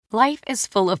Life is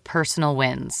full of personal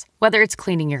wins, whether it's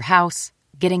cleaning your house,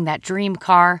 getting that dream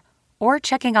car, or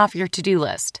checking off your to-do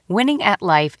list. Winning at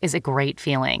life is a great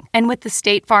feeling. And with the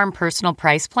State Farm Personal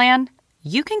Price Plan,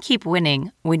 you can keep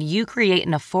winning when you create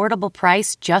an affordable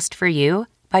price just for you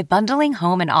by bundling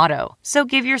home and auto. So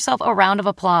give yourself a round of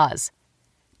applause.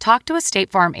 Talk to a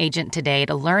State Farm agent today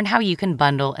to learn how you can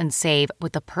bundle and save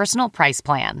with the Personal Price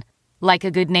Plan. Like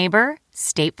a good neighbor,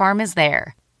 State Farm is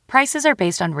there. Prices are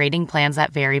based on rating plans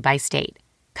that vary by state.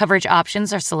 Coverage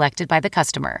options are selected by the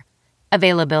customer.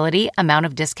 Availability, amount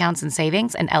of discounts and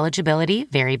savings, and eligibility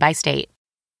vary by state.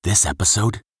 This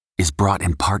episode is brought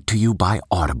in part to you by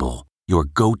Audible, your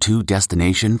go-to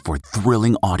destination for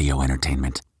thrilling audio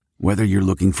entertainment. Whether you're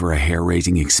looking for a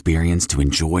hair-raising experience to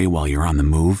enjoy while you're on the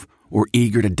move or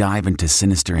eager to dive into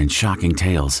sinister and shocking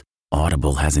tales,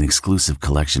 Audible has an exclusive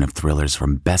collection of thrillers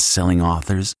from best-selling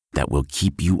authors that will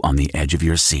keep you on the edge of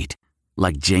your seat.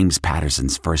 Like James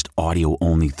Patterson's first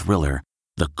audio-only thriller,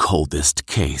 The Coldest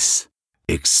Case.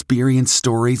 Experience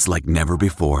stories like never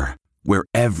before, where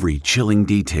every chilling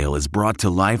detail is brought to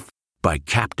life by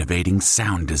captivating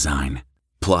sound design.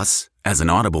 Plus, as an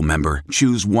Audible member,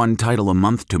 choose one title a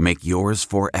month to make yours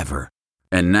forever.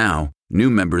 And now, new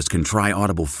members can try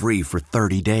Audible free for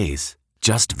 30 days.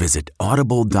 Just visit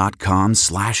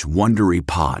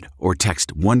audible.com/WonderyPod or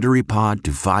text WonderyPod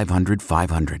to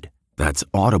 500-500. That's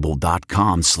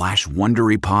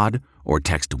audible.com/WonderyPod or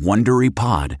text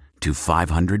WonderyPod to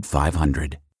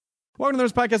 500-500. Welcome to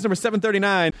Nerdist Podcast number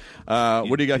 739.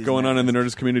 What do you got going on in the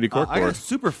Nerdist Community Court? I got a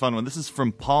super fun one. This is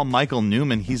from Paul Michael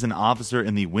Newman. He's an officer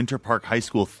in the Winter Park High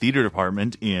School Theater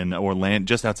Department in Orlando,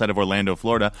 just outside of Orlando,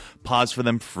 Florida. Pause for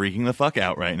them freaking the fuck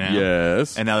out right now.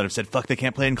 Yes. And now that I've said, fuck, they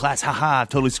can't play in class. Haha, I've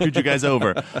totally screwed you guys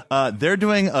over. They're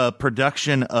doing a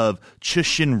production of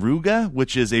Chushinruga,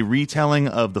 which is a retelling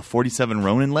of the 47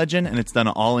 Ronin legend, and it's done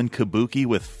all in kabuki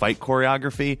with fight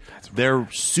choreography. They're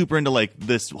super into, like,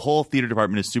 this whole theater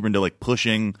department is super into, like,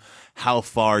 pushing how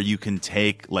far you can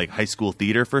take, like, high school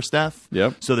theater for stuff.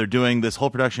 Yep. So they're doing this whole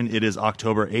production. It is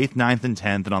October 8th, 9th, and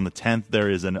 10th. And on the 10th, there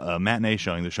is a matinee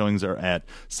showing. The showings are at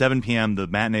 7 p.m. The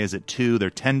matinee is at 2. They're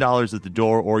 $10 at the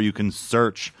door, or you can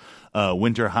search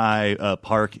Winter High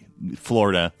Park,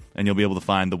 Florida, and you'll be able to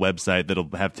find the website that'll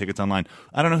have tickets online.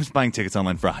 I don't know who's buying tickets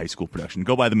online for a high school production.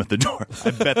 Go buy them at the door.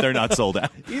 I bet they're not sold out.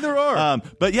 Either or.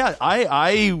 But yeah,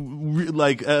 I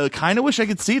kind of wish I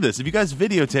could see this. If you guys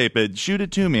videotape it, shoot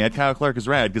it to me at Kyle Clark is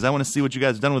Rad, because I want to see what you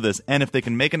guys have done with this. And if they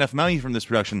can make enough money from this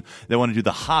production, they want to do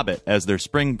The Hobbit as their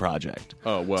spring project.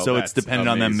 Oh, well, so it's dependent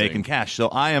on them making cash. So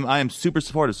I am super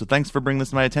supportive. So thanks for bringing this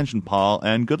to my attention, Paul,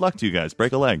 and good luck to you guys.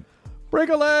 Break a leg. Break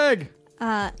a leg.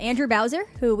 Andrew Bowser,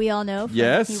 who we all know.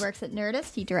 Yes. He works at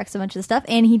Nerdist. He directs a bunch of stuff,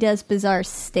 and he does Bizarre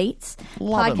States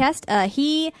podcast.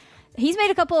 He's made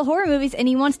a couple of horror movies, and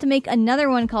he wants to make another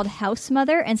one called House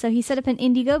Mother, and so he set up an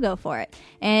Indiegogo for it.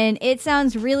 And it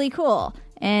sounds really cool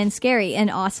and scary and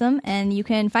awesome, and you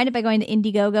can find it by going to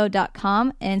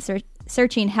Indiegogo.com and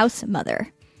searching House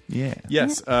Mother. Yeah.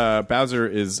 Yes, Bowser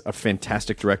is a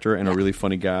fantastic director and a really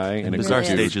funny guy. And Bizarre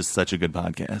really Stage is such a good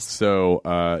podcast. So,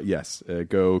 yes,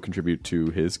 go contribute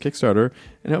to his Kickstarter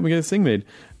and help me get this thing made.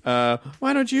 Why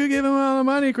don't you give him all the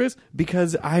money, Chris?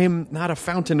 Because I am not a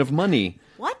fountain of money.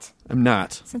 What? I'm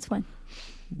not. Since when?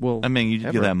 Well, I mean, you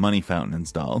get that money fountain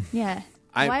installed. Yeah.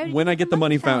 When I get the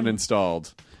money fountain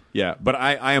installed. Yeah, but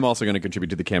I am also going to contribute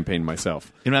to the campaign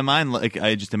myself. In my mind, like,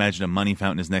 I just imagine a money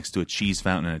fountain is next to a cheese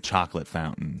fountain and a chocolate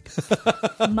fountain.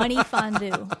 Money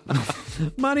fondue.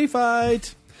 Money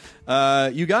fight.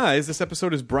 You guys, this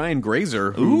episode is Brian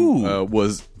Grazer, who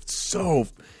was so...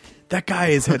 That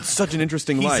guy has had such an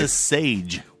interesting life. He's a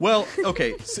sage. Well,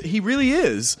 okay, so he really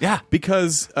is. Yeah.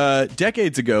 Because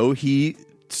decades ago, he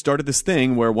started this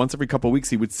thing where once every couple of weeks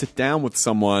he would sit down with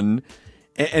someone...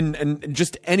 And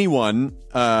just anyone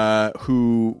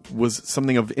who was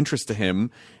something of interest to him,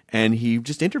 and he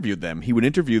just interviewed them. He would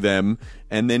interview them,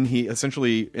 and then he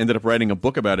essentially ended up writing a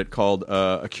book about it called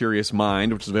A Curious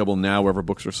Mind, which is available now wherever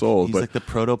books are sold. He's like the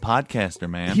proto-podcaster,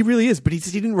 man. He really is, but he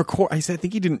didn't record. I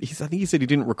think he said he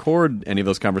didn't record any of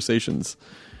those conversations.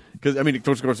 Because, I mean, of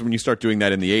course, when you start doing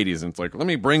that in the 80s, and it's like, let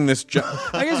me bring this...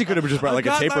 I guess you could have just brought like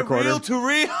a tape recorder. Reel to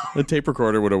reel. A tape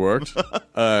recorder would have worked.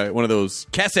 One of those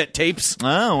cassette tapes.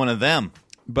 Oh, one of them.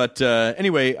 But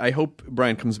anyway, I hope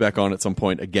Brian comes back on at some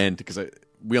point again, because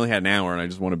we only had an hour, and I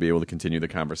just want to be able to continue the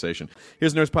conversation.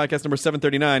 Here's Nerdist Podcast number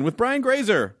 739 with Brian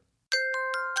Grazer.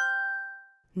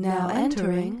 Now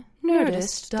entering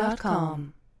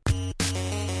Nerdist.com.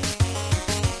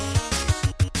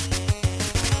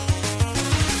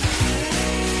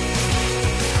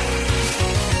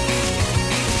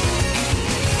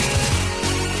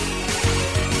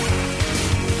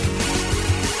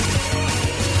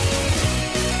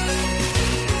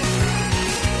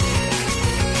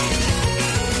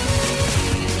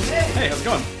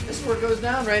 where it goes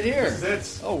down, right here. This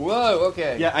is it. Oh, whoa,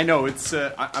 okay. Yeah, I know. It's.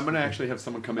 I'm gonna actually have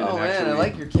someone come in. Oh, and man, actually... I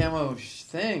like your camo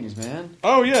things, man.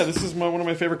 Oh yeah, this is one of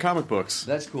my favorite comic books.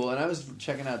 That's cool. And I was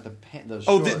checking out those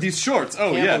Oh, shorts. these shorts.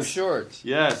 Oh, Camo yes. shorts.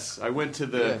 Yes, I went to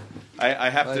the. Yeah. I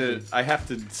have Like to. it. I have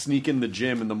to sneak in the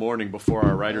gym in the morning before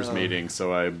our writers' meeting.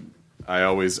 So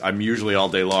I'm usually all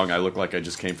day long. I look like I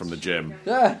just came from the gym.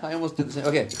 Yeah, I almost did the same.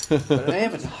 Okay, but I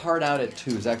am hard out at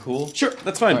 2. Is that cool? Sure,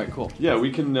 that's fine. All right, cool. Yeah,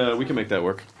 we can make that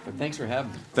work. But thanks for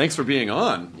having me. Thanks for being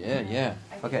on. Yeah.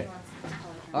 Okay.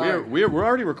 All right. We're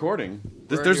already recording.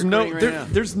 We're There's recording no right now.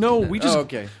 there's no we just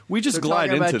okay. we just So glide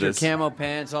talking into about this. Your camo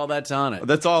pants, all that's on it.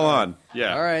 That's all on.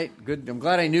 Yeah. All right, good. I'm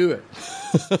glad I knew it.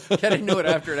 Glad I knew it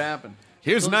after it happened.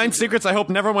 Here's 9 secrets I hope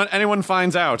anyone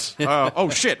finds out. Oh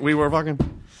shit, we were fucking.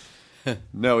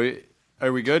 No,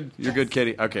 are we good? You're good,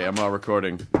 Katie. Okay, I'm all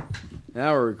recording.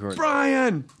 Now we're recording.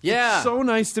 Brian. Yeah. It's so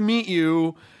nice to meet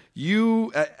you.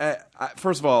 You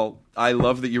first of all, I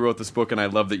love that you wrote this book, and I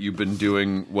love that you've been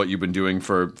doing what you've been doing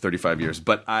for 35 years.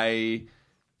 But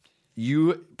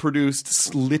you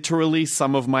produced literally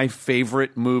some of my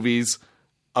favorite movies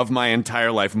of my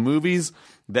entire life. Movies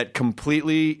that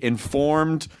completely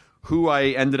informed who I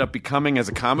ended up becoming as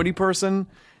a comedy person.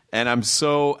 And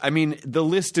the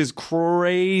list is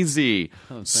crazy.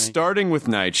 Starting with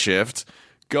Night Shift,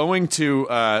 going to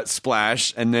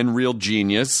Splash, and then Real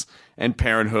Genius and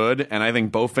Parenthood. And I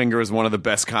think Bowfinger is one of the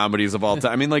best comedies of all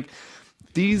time. I mean, like,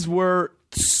 these were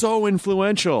so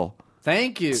influential.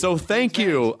 Thank you. So thank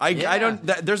you. I don't.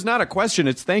 There's not a question.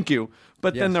 It's thank you.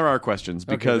 But then there are questions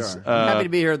because there are. I'm happy to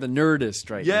be here at the Nerdist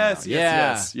right now.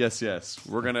 Yes.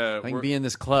 We're gonna. I can be in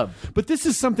this club. But this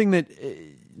is something that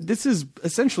this is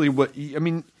essentially what I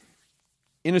mean.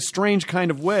 In a strange kind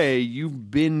of way,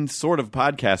 you've been sort of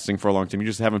podcasting for a long time. You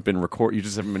just haven't been You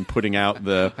just haven't been putting out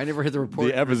the. I never hit the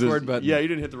record button. Yeah, you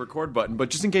didn't hit the record button. But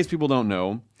just in case people don't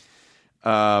know,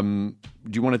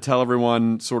 do you want to tell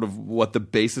everyone sort of what the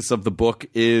basis of the book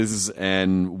is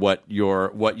and what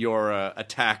your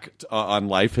attack on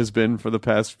life has been for the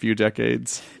past few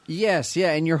decades? Yes,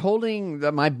 yeah, and you're holding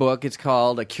my book. It's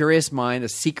called A Curious Mind, A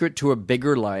Secret to a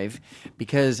Bigger Life,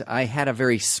 because I had a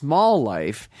very small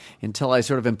life until I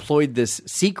sort of employed this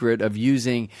secret of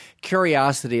using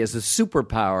curiosity as a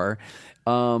superpower.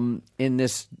 In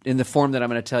the form that I'm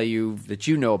going to tell you that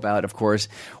you know about, of course.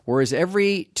 Whereas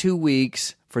every 2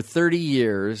 weeks for 30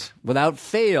 years, without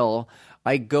fail,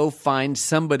 I go find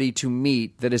somebody to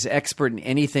meet that is expert in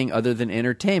anything other than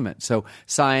entertainment. So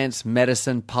science,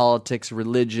 medicine, politics,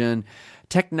 religion,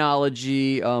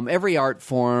 technology, every art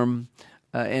form.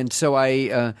 And so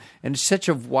and such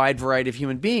a wide variety of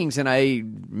human beings,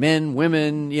 and men,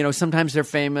 women, sometimes they're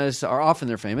famous, or often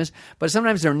they're famous, but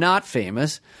sometimes they're not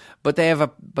famous, but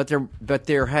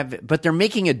they're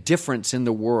making a difference in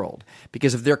the world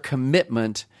because of their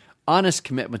commitment, honest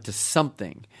commitment to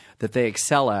something that they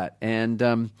excel at,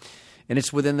 and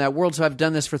it's within that world. So I've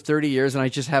done this for 30 years, and I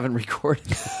just haven't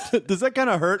recorded it. Does that kind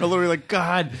of hurt a little? Like,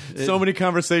 God, so many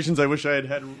conversations I wish I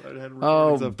had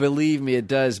recordings of. Believe me, it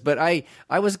does. But I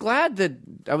was glad that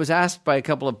I was asked by a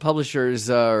couple of publishers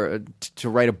to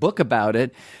write a book about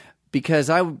it, because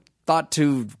I thought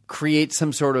to create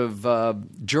some sort of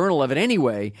journal of it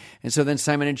anyway. And so then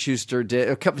Simon & Schuster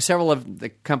did. Several of the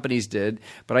companies did,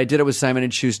 but I did it with Simon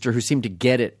 & Schuster, who seemed to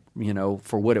get it,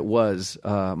 for what it was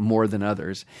more than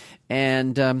others.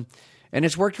 And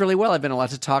it's worked really well. I've been on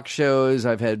lots of talk shows.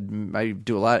 I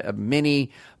do a lot of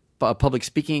many public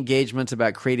speaking engagements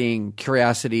about creating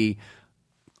curiosity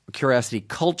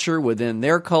culture within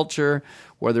their culture,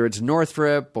 whether it's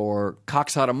Northrop or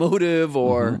Cox Automotive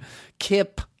or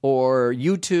KIP or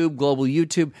YouTube, Global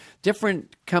YouTube.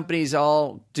 Different companies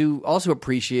also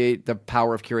appreciate the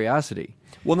power of curiosity.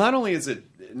 Well, not only is it,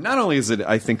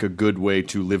 I think, a good way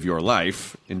to live your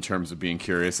life in terms of being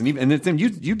curious, and then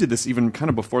you did this even kind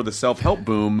of before the self-help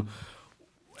boom,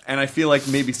 and I feel like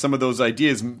maybe some of those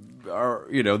ideas are,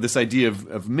 this idea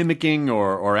of mimicking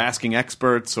or asking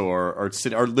experts or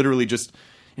literally just,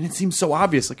 and it seems so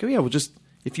obvious, like, just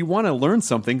if you want to learn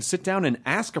something, sit down and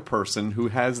ask a person who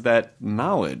has that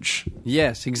knowledge.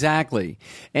 Yes, exactly.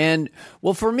 And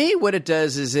well, for me, what it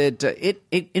does is it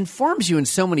informs you in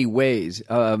so many ways.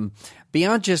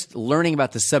 Beyond just learning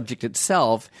about the subject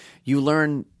itself, you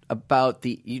learn about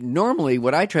normally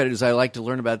what I try to do is I like to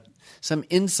learn about some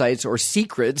insights or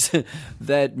secrets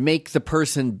that make the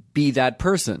person be that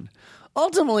person.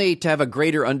 Ultimately, to have a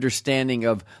greater understanding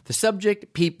of the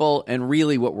subject, people, and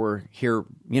really what we're here,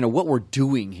 what we're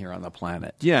doing here on the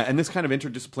planet. Yeah, and this kind of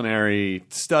interdisciplinary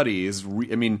study is,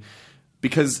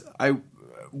 because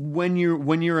when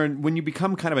you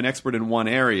become kind of an expert in one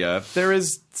area, there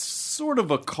is sort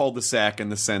of a cul-de-sac in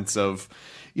the sense of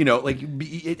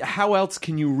how else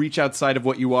can you reach outside of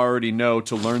what you already know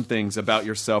to learn things about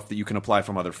yourself that you can apply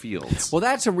from other fields? Well,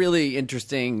 that's a really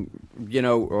interesting,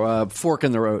 fork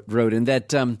in the road. In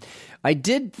that, I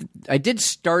did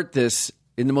start this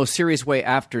in the most serious way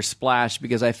after Splash,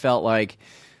 because I felt like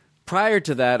prior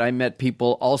to that, I met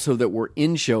people also that were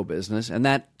in show business, and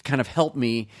that kind of helped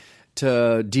me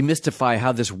to demystify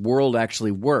how this world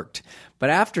actually worked. But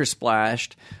after Splash,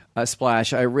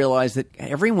 I realized that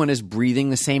everyone is breathing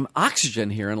the same oxygen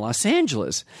here in Los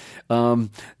Angeles.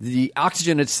 The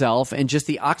oxygen itself, and just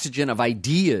the oxygen of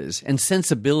ideas and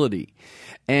sensibility.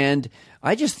 And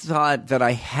I just thought that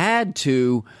I had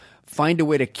to find a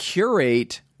way to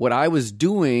curate what I was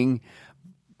doing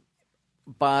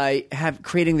by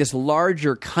creating this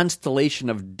larger constellation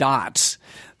of dots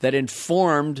that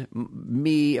informed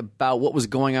me about what was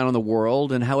going on in the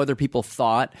world and how other people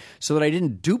thought, so that I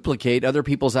didn't duplicate other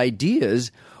people's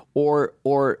ideas or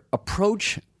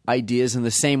approach ideas in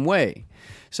the same way.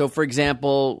 So, for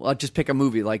example, I'll just pick a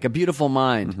movie like A Beautiful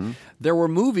Mind. Mm-hmm. There were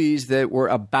movies that were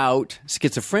about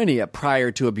schizophrenia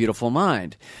prior to A Beautiful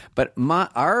Mind, but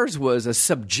ours was a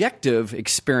subjective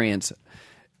experience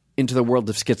into the world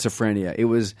of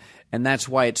schizophrenia. And that's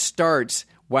why it starts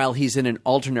while he's in an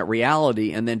alternate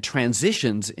reality and then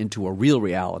transitions into a real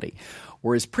reality.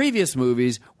 Whereas previous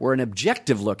movies were an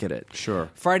objective look at it. Sure.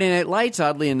 Friday Night Lights,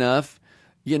 oddly enough,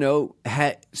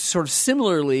 had sort of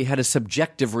similarly had a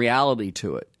subjective reality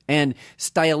to it. And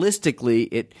stylistically,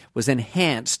 it was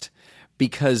enhanced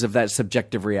because of that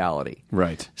subjective reality.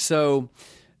 Right. So,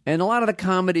 and a lot of the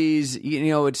comedies,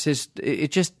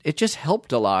 it just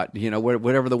helped a lot.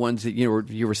 Whatever the ones that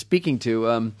you were speaking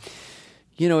to,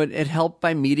 it helped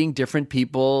by meeting different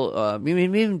people.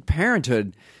 Even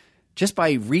Parenthood, just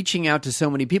by reaching out to so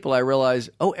many people, I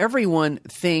realized, everyone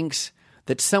thinks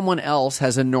that someone else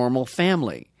has a normal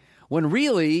family, when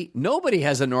really nobody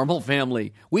has a normal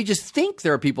family. We just think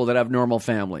there are people that have normal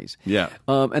families. Yeah.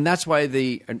 And that's why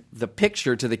the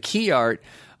picture to the key art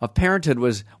of Parenthood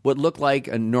was what looked like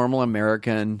a normal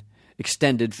American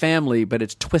extended family, but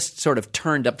it's sort of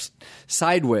turned up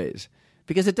sideways.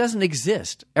 Because it doesn't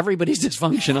exist. Everybody's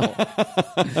dysfunctional.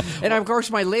 And of course,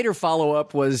 my later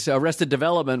follow-up was Arrested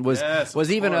Development, which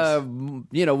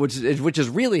is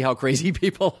really how crazy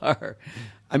people are.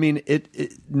 I mean,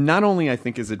 it not only I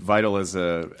think is it vital as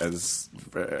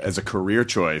a career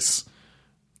choice.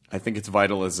 I think it's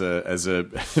vital as a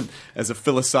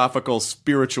philosophical,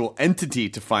 spiritual entity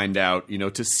to find out,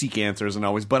 to seek answers and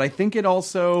always. But I think it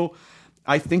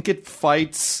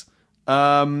fights.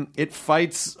 It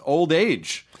fights old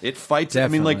age. It fights.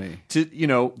 Definitely.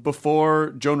 Before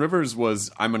Joan Rivers was,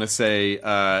 I'm going to say,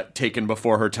 taken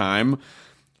before her time,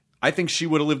 I think she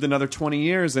would have lived another 20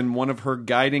 years. And one of her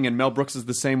guiding, and Mel Brooks is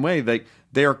the same way.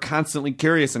 They are constantly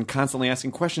curious and constantly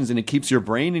asking questions, and it keeps your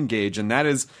brain engaged. And that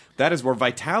is where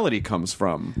vitality comes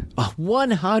from.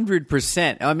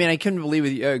 100%. I mean, I couldn't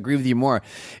agree with you more.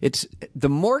 It's the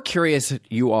more curious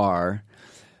you are,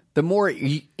 the more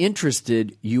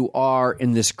interested you are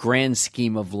in this grand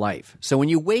scheme of life. So when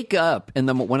you wake up,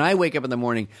 when I wake up in the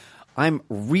morning, I'm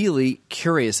really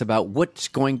curious about what's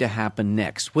going to happen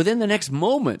next, within the next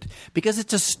moment, because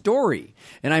it's a story,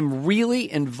 and I'm really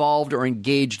involved or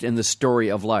engaged in the story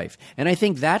of life. And I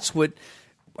think that's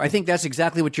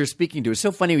exactly what you're speaking to. It's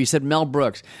so funny you said Mel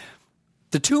Brooks.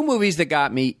 The two movies that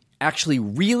got me actually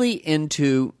really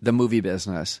into the movie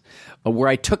business, where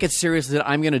I took it seriously that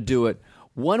I'm going to do it,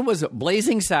 one was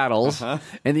Blazing Saddles,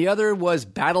 and the other was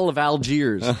Battle of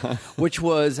Algiers, which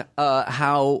was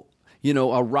how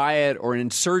a riot or an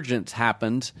insurgence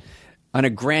happened on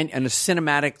a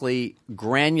cinematically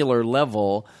granular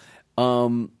level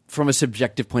from a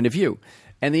subjective point of view.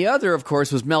 And the other, of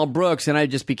course, was Mel Brooks, and I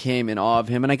just became in awe of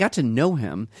him, and I got to know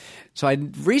him. So I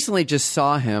recently just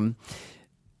saw him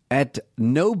at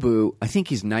Nobu. I think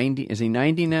he's 90. Is he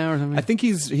 90 now or something? I think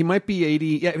he might be 80.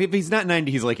 Yeah, if he's not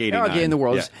 90, he's like 89. Okay, in the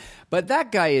world. Yeah. But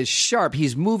that guy is sharp.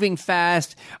 He's moving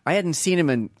fast. I hadn't seen him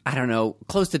in,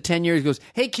 close to 10 years. He goes,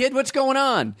 "Hey, kid, what's going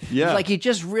on?" Yeah. It's like he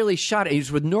just really shot it. He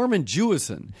was with Norman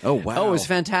Jewison. Oh, wow. Oh, it was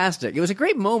fantastic. It was a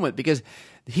great moment because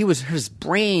his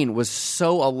brain was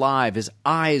so alive. His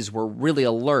eyes were really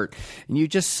alert. And you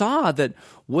just saw that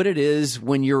what it is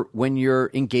when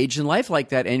you're engaged in life like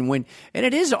that, and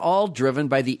it is all driven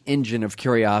by the engine of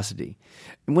curiosity.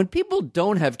 And when people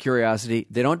don't have curiosity,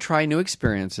 they don't try new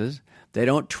experiences, they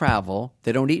don't travel,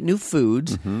 they don't eat new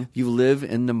foods. Mm-hmm. You live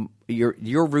in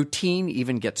your routine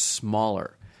even gets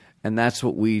smaller. And that's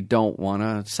what we don't want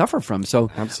to suffer from.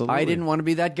 So Absolutely. I didn't want to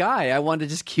be that guy. I wanted to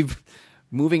just keep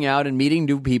moving out and meeting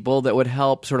new people that would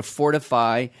help sort of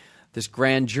fortify this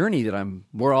grand journey that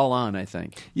we're all on, I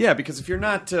think. Yeah, because if you're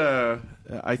not,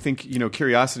 I think,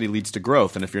 curiosity leads to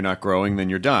growth, and if you're not growing, then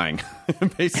you're dying.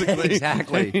 Basically,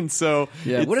 Exactly. I mean, so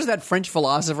Yeah, what is that French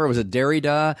philosopher? Was it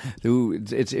Derrida? Who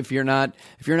it's if you're not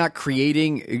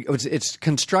creating, it's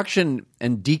construction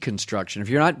and deconstruction. If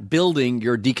you're not building,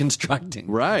 you're deconstructing.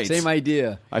 Right. Same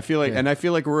idea. I feel like, and I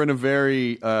feel like we're in a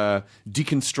very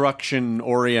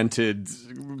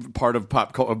deconstruction-oriented part of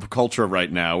culture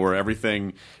right now, where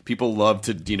everything people love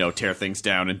to tear things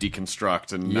down and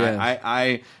deconstruct, and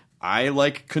Yes. I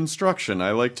like construction.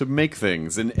 I like to make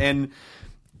things, and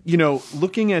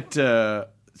looking at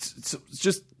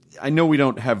just I know we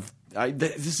don't have.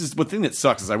 This is the thing that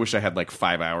sucks is I wish I had like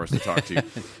 5 hours to talk to you.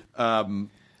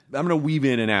 I'm going to weave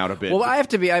in and out a bit. Well, I have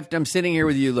to be. I'm sitting here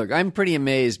with you. Look, I'm pretty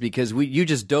amazed because you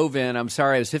just dove in. I'm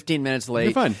sorry, I was 15 minutes late.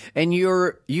 You're fine. And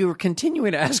you're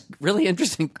continuing to ask really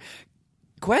interesting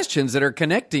questions that are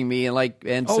connecting me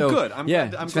and Oh, so good. I'm yeah,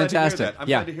 glad, it's glad fantastic. to hear that. I'm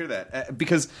yeah. glad to hear that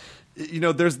because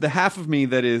there's the half of me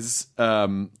that is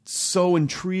so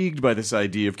intrigued by this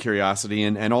idea of curiosity,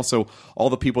 and also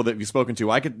all the people that you've spoken to.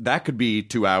 That could be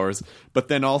 2 hours, but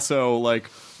then also like,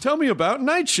 tell me about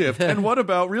Night Shift and what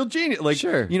about Real Genius? Like,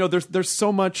 Sure. There's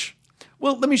so much.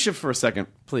 Well, let me shift for a second,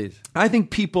 Please. I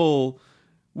think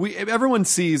everyone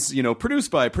sees,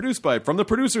 produced by, from the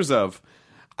producers of.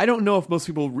 I don't know if most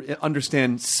people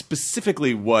understand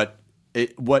specifically what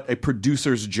a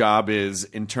producer's job is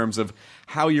in terms of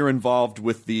how you're involved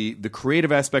with the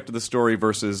creative aspect of the story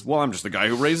versus, well, I'm just the guy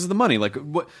who raises the money. Like,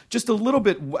 just a little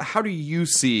bit, how do you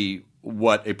see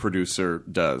what a producer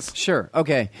does? Sure.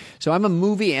 Okay. So I'm a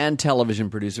movie and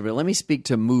television producer, but let me speak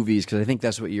to movies because I think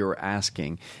that's what you were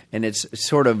asking. And it's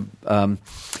sort of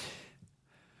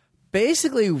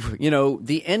basically,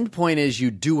 the end point is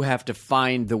you do have to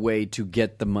find the way to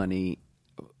get the money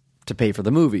to pay for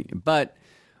the movie. But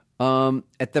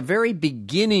at the very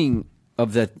beginning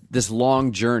of this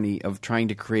long journey of trying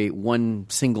to create one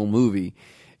single movie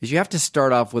is you have to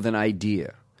start off with an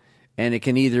idea. And it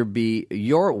can either be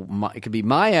it could be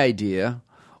my idea,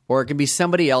 or it can be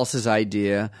somebody else's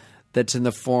idea that's in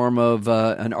the form of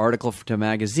an article to a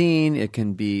magazine. It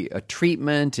can be a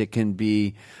treatment. It can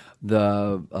be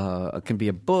it can be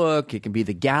a book. It can be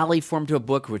the galley form to a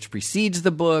book, which precedes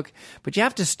the book. But you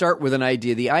have to start with an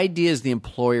idea. The idea is the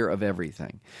employer of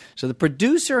everything. So the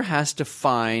producer has to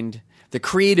find the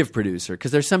creative producer,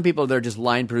 because there's some people that are just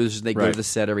line producers. They go to the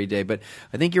set every day. But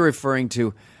I think you're referring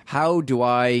to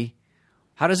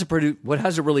what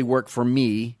does it really work for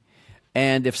me?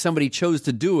 And if somebody chose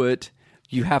to do it,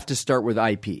 you have to start with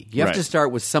IP. You have to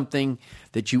start with something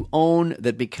that you own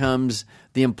that becomes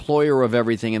the employer of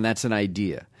everything, and that's an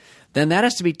idea. Then that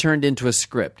has to be turned into a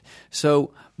script.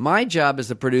 So my job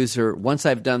as a producer, once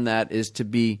I've done that, is to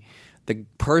be the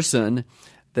person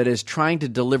that is trying to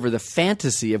deliver the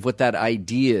fantasy of what that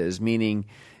idea is, meaning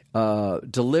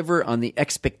deliver on the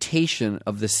expectation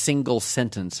of the single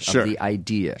sentence of the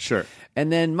idea. Sure. And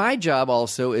then my job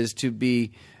also is to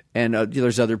be – and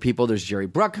there's other people. There's Jerry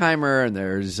Bruckheimer, and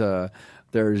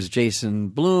there's Jason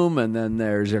Blum, and then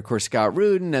there's, of course, Scott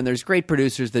Rudin, and there's great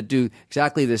producers that do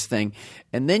exactly this thing.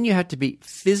 And then you have to be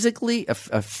fiscally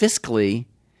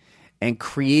and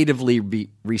creatively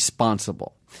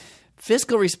responsible.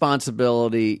 Fiscal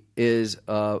responsibility is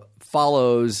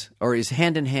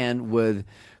hand in hand with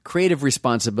creative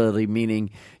responsibility, meaning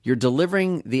you're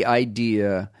delivering the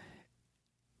idea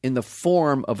in the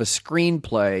form of a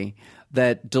screenplay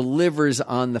that delivers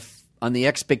on the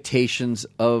expectations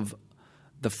of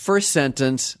the first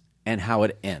sentence and how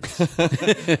it ends.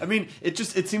 I mean, it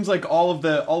seems like all of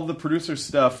the producer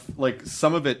stuff, like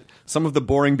some of the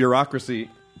boring bureaucracy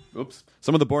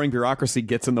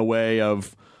gets in the way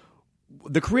of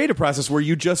the creative process, where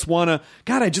you just want to,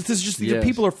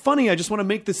 people are funny, I just want to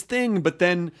make this thing. But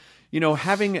then,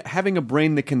 having a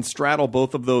brain that can straddle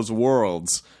both of those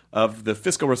worlds of the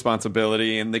fiscal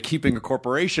responsibility and the keeping a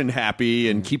corporation happy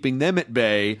and keeping them at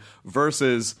bay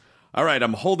versus, all right,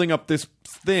 I'm holding up this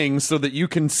thing so that you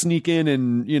can sneak in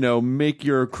and,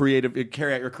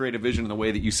 carry out your creative vision in the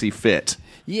way that you see fit.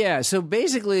 Yeah. So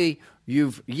basically,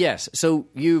 you've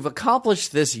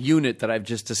accomplished this unit that I've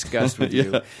just discussed with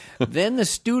you. Then the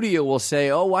studio will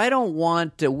say, "Oh, I don't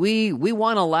want we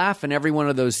want to laugh in every one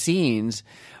of those scenes,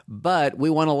 but we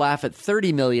want to laugh at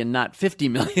 30 million, not 50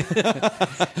 million."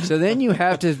 So then you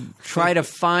have to try to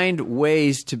find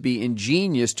ways to be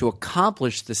ingenious to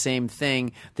accomplish the same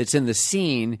thing that's in the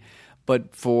scene,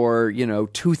 but for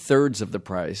 2/3 of the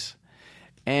price.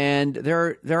 And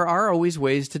there are always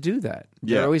ways to do that.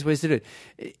 There are always ways to do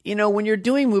it. When you're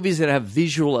doing movies that have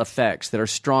visual effects, that are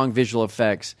strong visual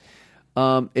effects,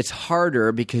 it's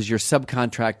harder because you're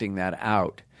subcontracting that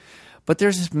out. But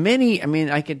there's many. I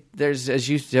mean, there's as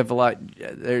you have a lot.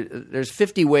 There's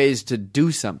 50 ways to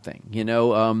do something.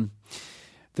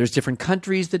 There's different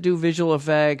countries that do visual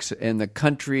effects, and the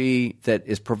country that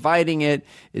is providing it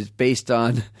is based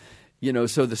on,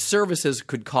 so the services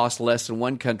could cost less in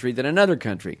one country than another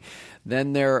country.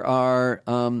 Then there are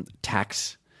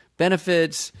tax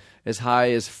benefits as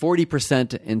high as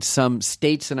 40% in some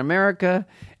states in America,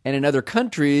 and in other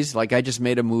countries, like I just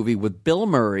made a movie with Bill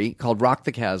Murray called Rock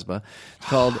the Casbah. It's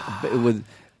called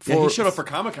he showed up for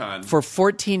Comic-Con for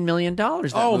 $14 million.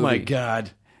 Oh my God.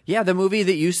 Yeah, the movie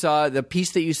that you saw, the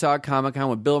piece that you saw at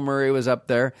Comic-Con with Bill Murray was up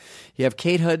there. You have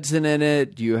Kate Hudson in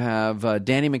it. You have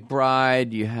Danny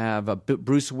McBride. You have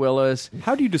Bruce Willis.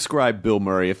 How do you describe Bill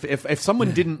Murray? If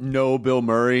someone didn't know Bill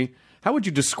Murray, how would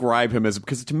you describe him as?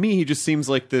 Because to me, he just seems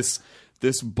like this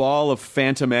ball of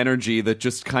phantom energy that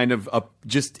just kind of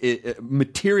it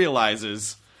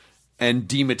materializes and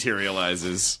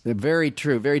dematerializes. Very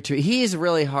true. Very true. He's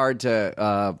really hard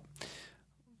to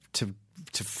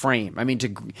frame. I mean,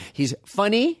 he's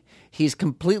funny. He's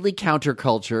completely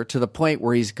counterculture to the point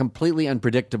where he's completely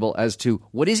unpredictable as to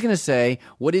what he's going to say,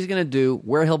 what he's going to do,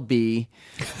 where he'll be.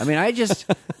 I mean, I just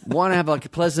want to have like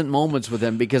pleasant moments with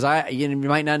him because you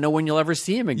might not know when you'll ever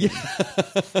see him again.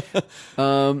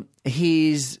 Yeah.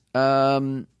 He's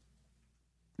very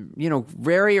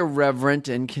irreverent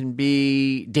and can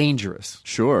be dangerous.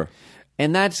 Sure.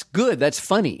 And that's good. That's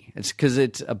funny. It's because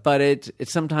it's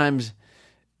sometimes.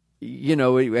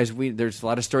 There's a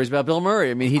lot of stories about Bill Murray.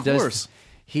 I mean, he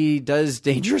does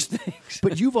dangerous things.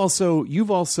 But you've also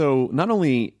not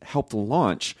only helped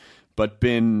launch, but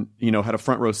been had a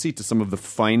front row seat to some of the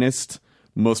finest,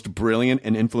 most brilliant,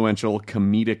 and influential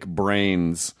comedic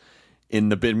brains in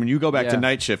the bid. When you go back to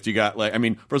Night Shift, you got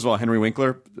first of all, Henry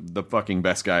Winkler, the fucking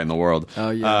best guy in the world.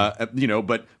 Oh yeah.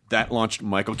 But that launched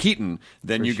Michael Keaton.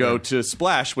 Then you go to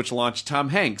Splash, which launched Tom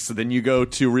Hanks. Then you go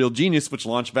to Real Genius, which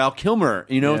launched Val Kilmer.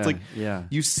 It's like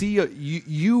you see,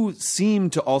 you seem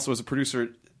to also, as a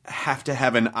producer, have to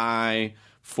have an eye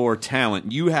for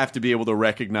talent. You have to be able to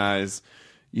recognize,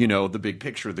 the big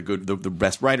picture, the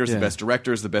best writers, the best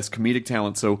directors, the best comedic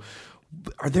talent. So,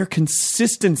 are there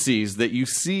consistencies that you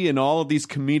see in all of these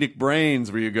comedic brains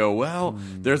where you go, well,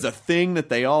 there's a thing that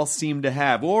they all seem to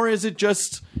have, or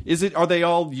are they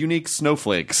all unique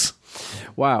snowflakes?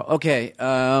 Wow. Okay.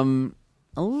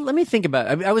 Let me think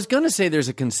about it. I was going to say there's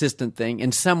a consistent thing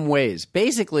in some ways.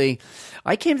 Basically,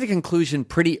 I came to the conclusion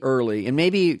pretty early, and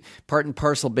maybe part and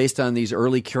parcel based on these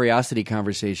early curiosity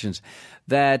conversations,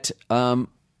 that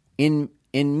in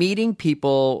meeting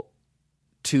people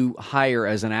to hire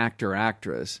as an actor or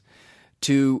actress,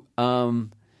 to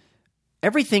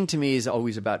everything to me is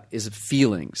always is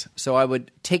feelings. So I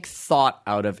would take thought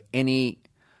out of any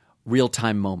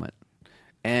real-time moment.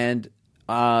 And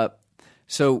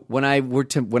so when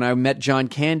I met John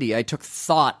Candy, I took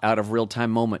thought out of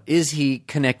real-time moment. Is he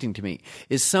connecting to me?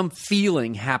 Is some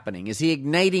feeling happening? Is he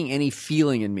igniting any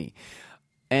feeling in me?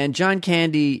 And John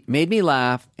Candy made me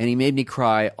laugh and he made me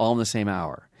cry all in the same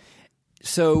hour.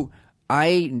 So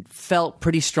I felt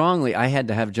pretty strongly I had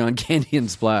to have John Candy in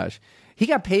Splash. He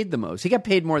got paid the most. He got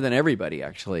paid more than everybody,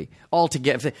 actually,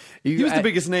 altogether. He was the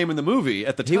biggest name in the movie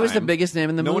at the time. He was the biggest name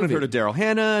in the movie. No one had heard of Daryl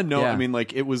Hannah. No, Yeah. I mean,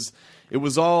 it was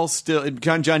all still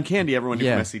John Candy. Everyone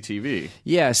knew from SCTV.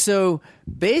 Yeah. So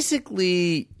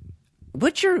basically,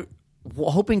 what you're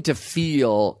hoping to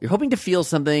feel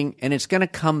something, and it's going to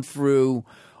come through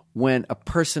when a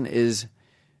person is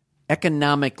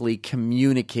economically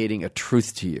communicating a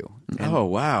truth to you. Oh,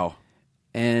 wow.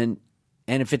 And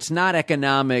if it's not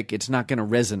economic, it's not going to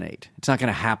resonate. It's not going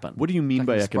to happen. What do you mean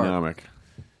by spark. economic?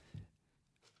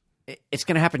 It's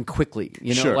going to happen quickly,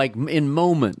 Sure. like in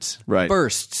moments, Right.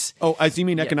 bursts. Oh, as you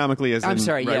mean economically as I'm in,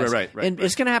 sorry, right, yes. right. And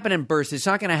it's going to happen in bursts. It's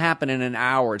not going to happen in an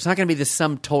hour. It's not going to be the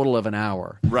sum total of an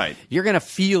hour. Right. You're going to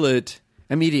feel it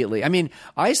immediately. I mean,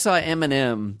 I saw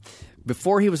Eminem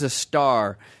before he was a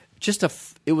star.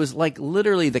 It was like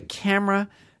literally the camera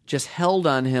just held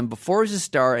on him before he was a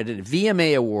star at a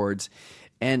VMA Awards,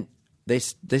 and they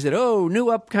said, "Oh, new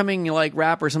upcoming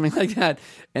rap or something like that,"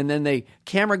 and then the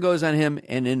camera goes on him,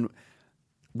 and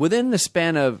within the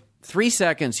span of 3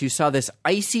 seconds, you saw this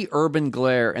icy urban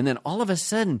glare, and then all of a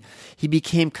sudden, he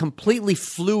became completely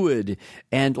fluid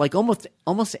and almost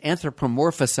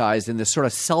anthropomorphized in this sort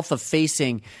of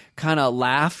self-effacing kind of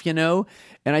laugh,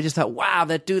 And I just thought, wow,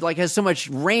 that dude has so much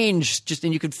range,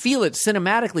 and you could feel it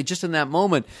cinematically just in that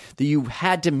moment that you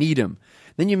had to meet him.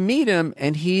 Then you meet him,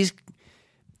 and he's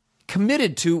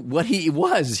committed to what he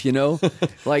was, he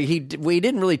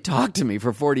didn't really talk to me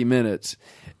for 40 minutes.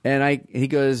 And he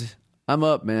goes, "I'm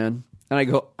up, man. And I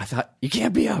go, I thought, you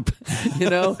can't be up,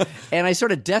 And I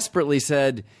sort of desperately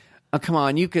said, oh, come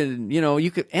on, you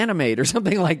could animate or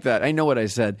something like that. I know what I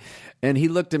said. And he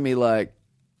looked at me like,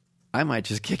 I might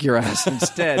just kick your ass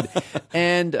instead.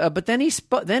 And but then he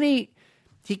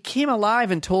came alive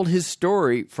and told his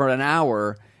story for an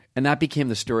hour, and that became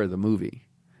the story of the movie.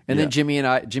 And then Jimmy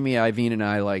Iovine and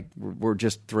I were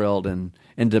just thrilled and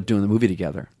ended up doing the movie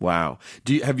together. Wow.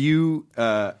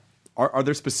 Are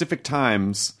there specific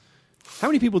times? How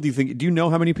many people do you know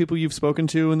how many people you've spoken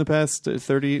to in the past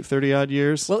 30 odd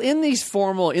years? Well, in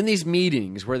these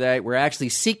meetings where we actually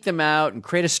seek them out and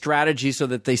create a strategy so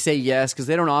that they say yes, because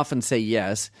they don't often say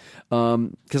yes,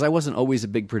 because I wasn't always a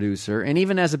big producer. And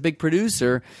even as a big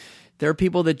producer, there are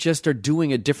people that just are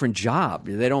doing a different job.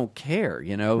 They don't care,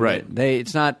 Right.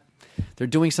 They're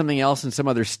doing something else in some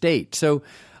other state. So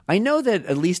I know that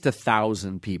at least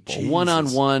 1,000 people, Jesus.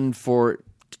 one-on-one for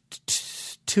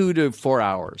 2 to 4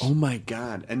 hours. Oh my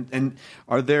God! And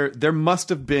are there must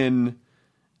have been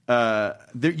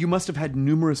you must have had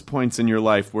numerous points in your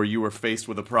life where you were faced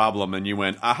with a problem and you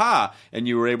went aha, and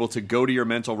you were able to go to your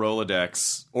mental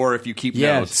Rolodex, or if you keep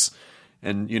notes.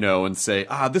 And and say,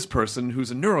 this person who's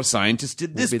a neuroscientist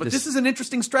did this, but this is an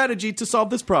interesting strategy to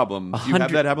solve this problem. Do you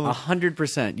have that happen?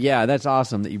 100%. Yeah, that's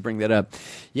awesome that you bring that up.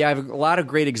 Yeah, I have a lot of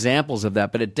great examples of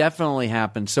that, but it definitely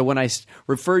happened. So when I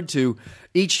referred to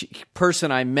each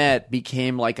person I met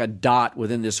became like a dot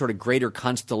within this sort of greater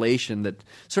constellation that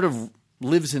sort of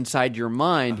lives inside your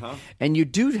mind, and you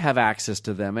do have access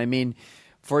to them. I mean,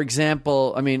 for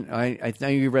example, I know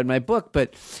you read my book,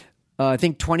 but I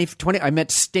think 2020, I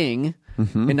met Sting. In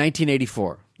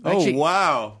 1984. Oh,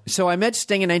 wow. So I met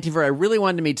Sting in 1984. I really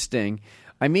wanted to meet Sting.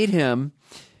 I meet him,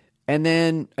 and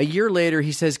then a year later,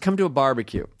 he says, come to a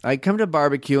barbecue. I come to a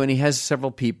barbecue, and he has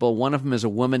several people. One of them is a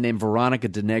woman named Veronica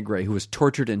de Negre, who was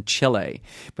tortured in Chile.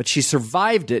 But she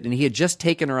survived it, and he had just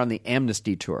taken her on the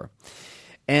Amnesty tour.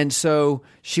 And so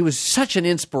she was such an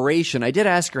inspiration. I did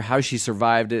ask her how she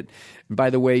survived it. And by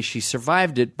the way, she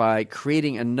survived it by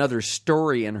creating another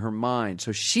story in her mind.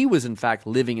 So she was, in fact,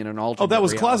 living in an alternate that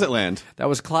was reality. Closetland. That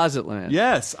was Closetland.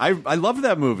 Yes, I loved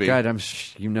that movie. God,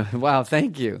 wow,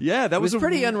 thank you. Yeah, that was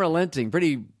pretty unrelenting,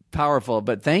 pretty powerful,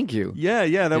 but thank you.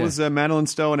 Yeah, that was Madeline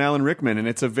Stowe and Alan Rickman, and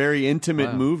it's a very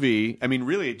intimate movie. I mean,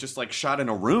 really, just like shot in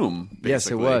a room, basically. Yes,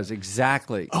 it was,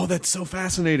 exactly. Oh, that's so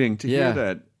fascinating to hear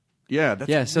that. Yeah,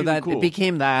 that's so really that cool. it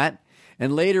became that.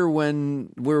 And later,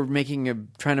 when we're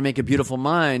trying to make a beautiful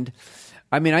mind,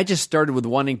 I mean, I just started with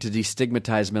wanting to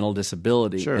destigmatize mental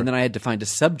disability, Sure. and then I had to find a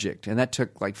subject, and that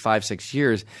took like 5-6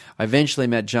 years. I eventually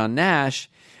met John Nash.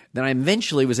 Then I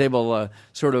eventually was able to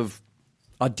sort of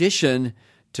audition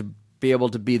to be able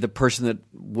to be the person that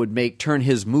would turn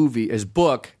his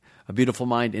book, A Beautiful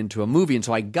Mind, into a movie. And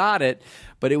so I got it,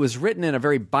 but it was written in a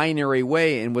very binary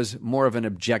way and was more of an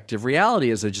objective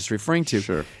reality, as I was just referring to.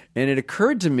 Sure. And it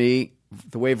occurred to me,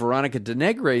 the way Veronica de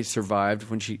Negre survived,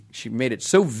 when she made it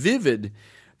so vivid,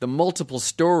 the multiple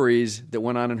stories that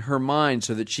went on in her mind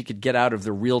so that she could get out of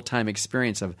the real-time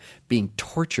experience of being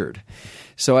tortured.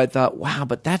 So I thought, wow,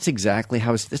 but that's exactly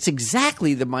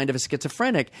the mind of a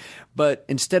schizophrenic. But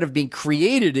instead of being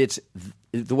created, it's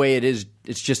the way it is.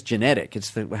 It's just genetic.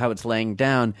 It's how it's laying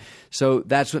down. So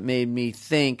that's what made me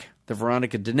think the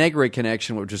Veronica de Negre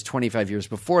connection, which was 25 years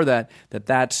before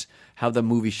that's how the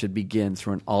movie should begin,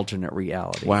 through an alternate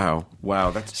reality. Wow,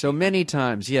 that's So many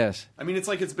times, yes. I mean, it's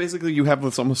basically you have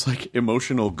this almost like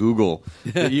emotional Google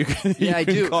that you can, Yeah, I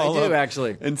do up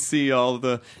actually, and see all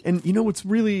the. And what's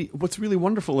really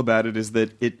wonderful about it is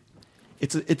that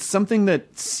it's something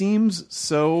that seems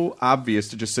so obvious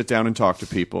to just sit down and talk to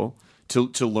people.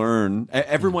 To learn,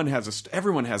 everyone has a story.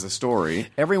 Everyone has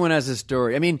a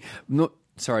story. I mean,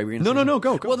 sorry, we're gonna no,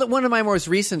 go. Well, one of my most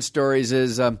recent stories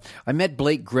is I met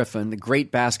Blake Griffin, the great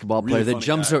basketball player Really that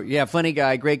jumps guy. over. Yeah, funny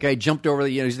guy, great guy. Jumped over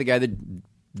he's the guy that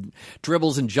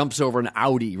dribbles and jumps over an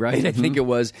Audi, right? I think it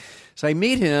was. So I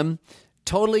meet him,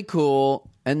 totally cool,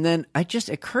 and then it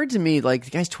occurred to me, like,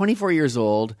 the guy's 24 years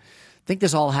old. I think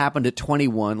this all happened at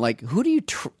 21. Like, who do you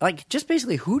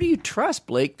trust,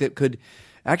 Blake, that could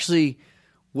actually,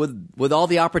 with all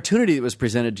the opportunity that was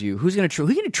presented to you, who can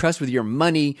you trust with your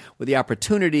money, with the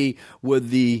opportunity, with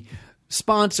the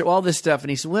sponsor, all this stuff? And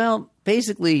he said, well,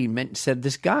 basically, said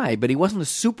this guy, but he wasn't a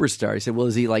superstar. He said, well,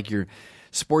 is he like your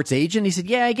sports agent? He said,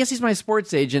 yeah, I guess he's my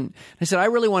sports agent. I said, I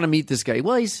really want to meet this guy.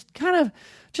 Well, he's kind of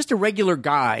just a regular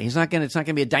guy. It's not going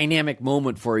to be a dynamic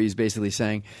moment for you, he's basically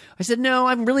saying. I said, no,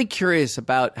 I'm really curious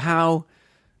about how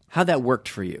that worked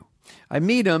for you. I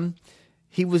meet him.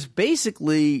 He was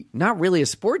basically not really a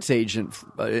sports agent,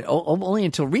 only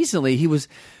until recently. He was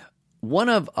one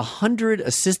of 100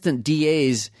 assistant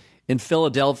DAs in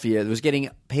Philadelphia that was getting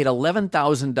paid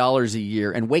 $11,000 a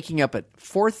year and waking up at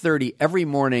 4:30 every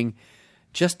morning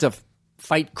just to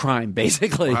fight crime,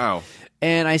 basically. Wow.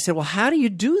 And I said, well, how do you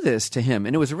do this to him?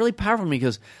 And it was really powerful to me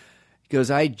because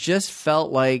I just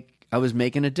felt like I was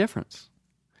making a difference.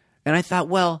 And I thought,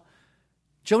 well,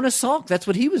 Jonas Salk, that's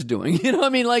what he was doing. You know, I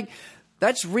mean, like,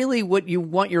 that's really what you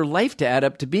want your life to add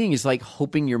up to being, is like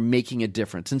hoping you're making a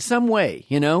difference in some way,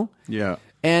 you know? Yeah.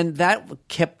 And that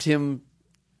kept him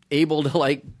able to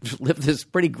like live this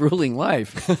pretty grueling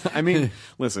life. I mean,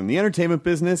 listen, the entertainment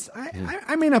business,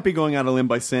 I may not be going out on a limb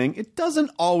by saying it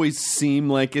doesn't always seem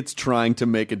like it's trying to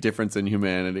make a difference in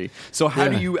humanity. So how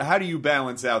do you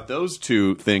balance out those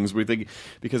two things?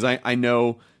 Because I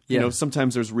know, you know,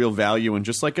 sometimes there's real value in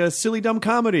just like a silly, dumb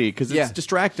comedy because it's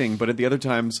distracting. But at the other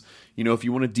times, you know, if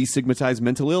you want to destigmatize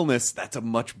mental illness, that's a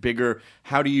much bigger,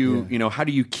 how do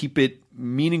you keep it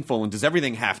meaningful? And does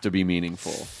everything have to be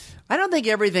meaningful? I don't think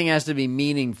everything has to be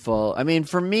meaningful. I mean,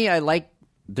 for me, I like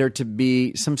there to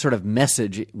be some sort of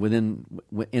message in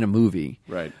a movie.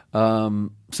 Right.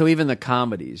 So even the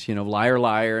comedies, you know, Liar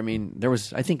Liar, I mean, there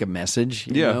was, I think, a message,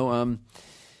 you know.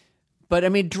 But I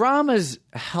mean, dramas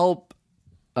help.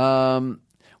 Well,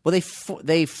 they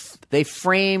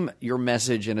frame your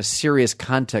message in a serious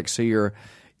context, so you're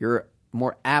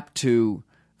more apt to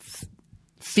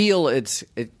feel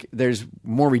there's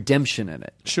more redemption in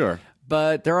it. Sure.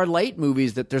 But there are light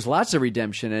movies that there's lots of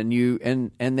redemption,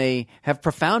 and they have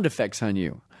profound effects on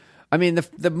you. I mean,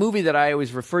 the movie that I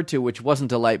always referred to, which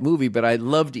wasn't a light movie, but I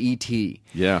loved E.T.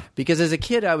 Yeah. Because as a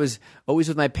kid, I was always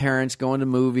with my parents going to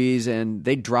movies, and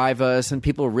they'd drive us, and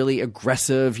people were really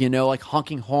aggressive, you know, like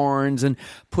honking horns and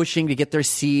pushing to get their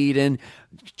seat and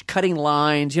cutting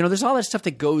lines. You know, there's all that stuff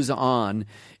that goes on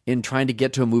in trying to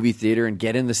get to a movie theater and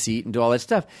get in the seat and do all that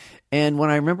stuff. And when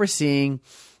I remember seeing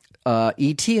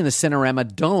E.T. in the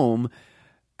Cinerama Dome,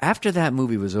 after that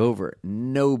movie was over,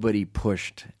 nobody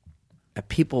pushed.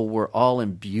 People were all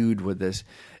imbued with this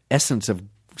essence of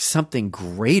something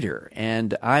greater.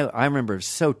 And I remember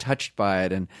so touched by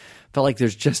it and felt like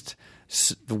there's just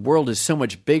the world is so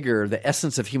much bigger. The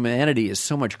essence of humanity is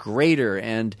so much greater.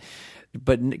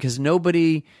 But because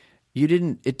nobody,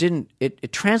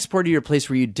 it transported you to a place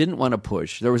where you didn't want to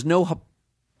push. There was no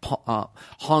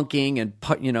honking and,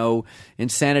 you know,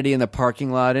 insanity in the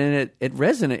parking lot. And it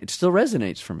resonates. It still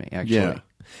resonates for me, actually. Yeah.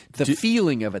 The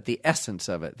feeling of it, the essence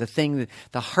of it,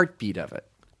 the heartbeat of it.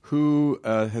 Who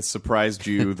has surprised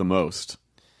you the most?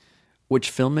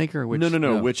 Which filmmaker?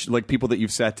 No. Which, like, people that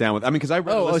you've sat down with? I mean, because I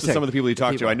read a list of some of the people you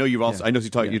talked to. I know you've also. I know you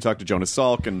talked to Jonas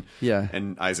Salk and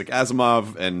Isaac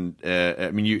Asimov and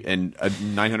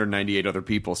 998 other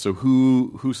people. So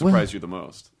who surprised you the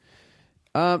most?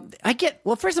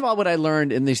 First of all, what I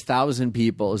learned in these 1,000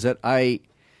 people is that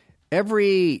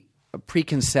every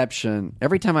preconception,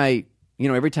 every time I'm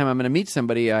going to meet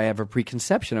somebody, I have a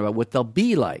preconception about what they'll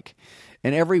be like.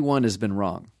 And every one has been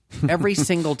wrong. Every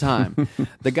single time.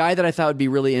 The guy that I thought would be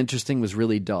really interesting was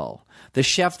really dull. The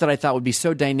chef that I thought would be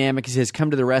so dynamic as he has come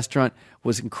to the restaurant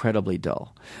was incredibly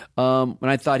dull. When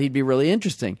I thought he'd be really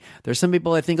interesting. There's some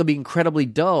people I think will be incredibly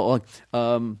dull. I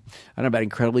don't know about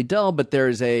incredibly dull, but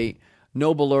there's a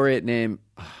Nobel laureate named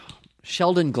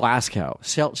Sheldon Glasgow.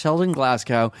 Sheldon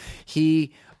Glasgow,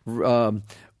 he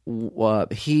reduced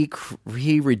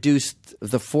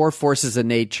the four forces of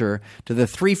nature to the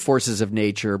three forces of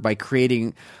nature by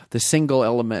creating the single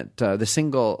element,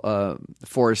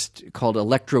 force called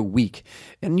electroweak.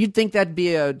 And you'd think that'd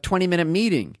be a 20-minute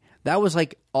meeting. That was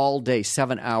like all day,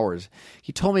 7 hours.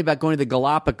 He told me about going to the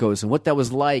Galapagos and what that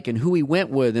was like and who he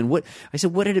went with and what I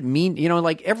said, what did it mean? You know,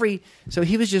 like so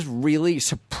he was just really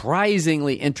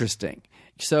surprisingly interesting.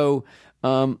 So,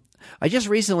 I just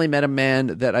recently met a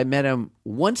man that I met him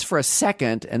once for a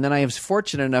second, and then I was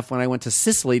fortunate enough when I went to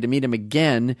Sicily to meet him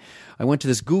again. I went to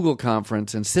this Google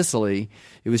conference in Sicily.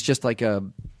 It was just like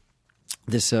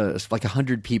like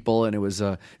 100 people, and it was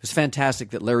fantastic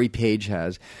that Larry Page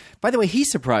has. By the way, he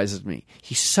surprises me.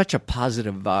 He's such a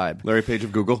positive vibe. Larry Page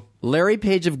of Google. Larry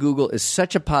Page of Google is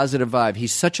such a positive vibe.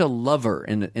 He's such a lover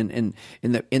in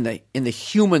the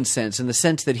human sense, in the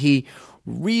sense that he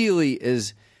really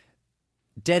is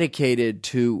dedicated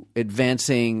to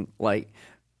advancing like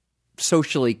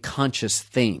socially conscious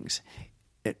things,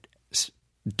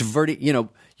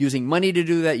 using money to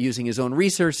do that, using his own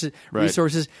resources.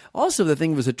 Also, the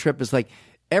thing was a trip is like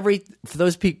for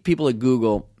those people at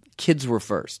Google, kids were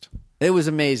first. It was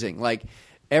amazing. Like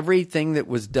everything that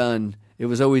was done, it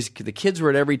was always the kids were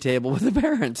at every table with the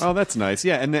parents. Oh, that's nice.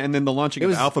 Yeah, and then the launching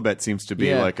of Alphabet seems to be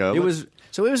it was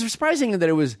surprising that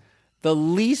it was the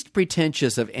least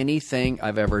pretentious of anything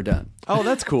I've ever done. Oh,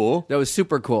 that's cool. That was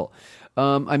super cool.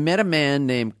 I met a man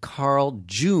named Carl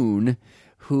June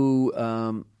who,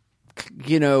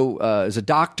 is a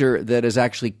doctor that is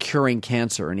actually curing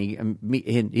cancer, and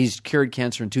he's cured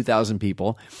cancer in 2,000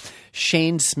 people.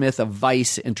 Shane Smith of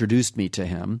Vice introduced me to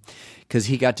him because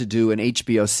he got to do an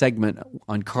HBO segment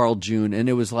on Carl June, and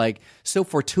it was like so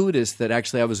fortuitous that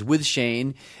actually I was with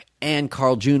Shane and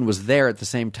Carl June was there at the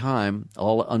same time,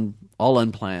 all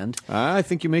unplanned. I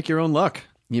think you make your own luck.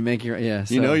 You make your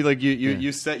So,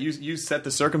 you set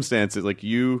the circumstances. Like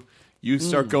you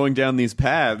start going down these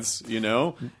paths,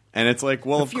 and it's like,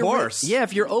 well, of course,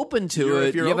 if you're open to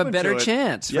it, you have a better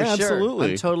chance. For yeah, sure.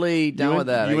 absolutely. I'm totally down with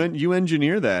that. You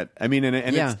engineer that. I mean, and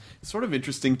it's sort of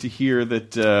interesting to hear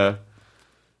that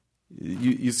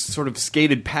you sort of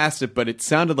skated past it, but it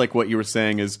sounded like what you were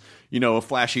saying is, a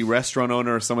flashy restaurant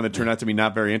owner or someone that turned out to be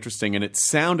not very interesting, and it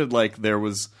sounded like there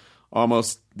was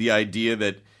almost the idea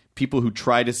that people who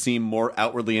try to seem more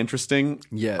outwardly interesting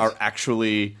are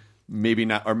actually maybe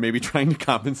not, or maybe trying to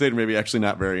compensate, or maybe actually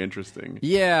not very interesting.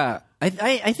 Yeah, I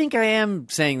think I am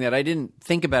saying that. I didn't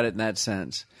think about it in that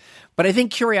sense, but I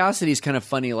think curiosity is kind of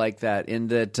funny like that. In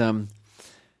that,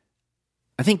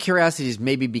 I think curiosity is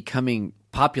maybe becoming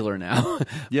popular now.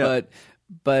 Yeah,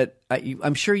 but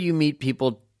I'm sure you meet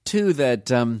people too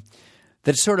that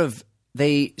sort of.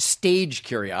 They stage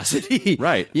curiosity,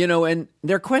 right? And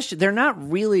they're not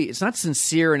really. It's not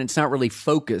sincere and it's not really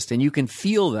focused, and you can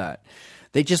feel that.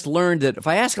 They just learned that if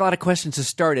I ask a lot of questions to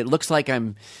start, it looks like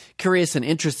I'm curious and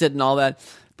interested and all that.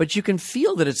 But you can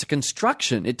feel that it's a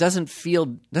construction. It doesn't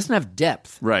have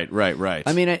depth. Right.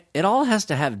 I mean, it all has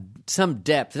to have some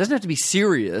depth. It doesn't have to be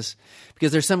serious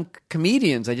because there's some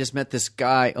comedians. I just met this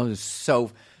guy. Oh,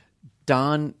 so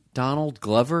Donald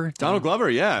Glover? Donald Glover,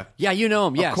 yeah. Yeah, you know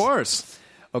him, yes. Of course.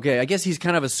 Okay, I guess he's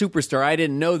kind of a superstar. I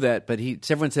didn't know that, but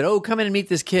everyone said, "Oh, come in and meet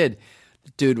this kid."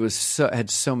 The dude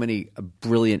had so many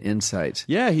brilliant insights.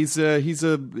 Yeah, he's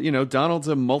Donald's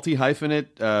a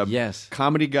multi-hyphenate yes.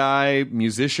 comedy guy,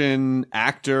 musician,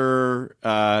 actor.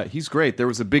 He's great. There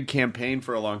was a big campaign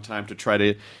for a long time to try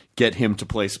to get him to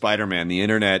play Spider-Man. The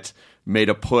internet made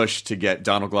a push to get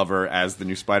Donald Glover as the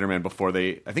new Spider-Man before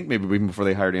they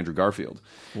hired Andrew Garfield.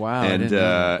 Wow.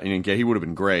 And he would have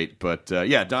been great. But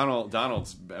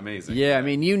Donald's amazing. Yeah, I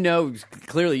mean,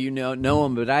 clearly you know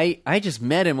him, but I just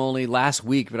met him only last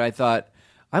week, but I thought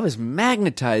I was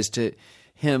magnetized to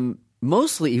him.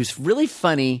 Mostly, he was really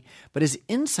funny, but his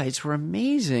insights were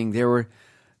amazing. They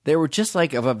were just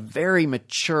like of a very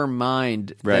mature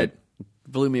mind. Right. That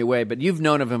blew me away. But you've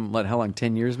known of him, how long?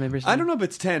 10 years, maybe? Or something? I don't know if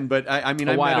it's 10, but I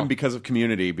met him because of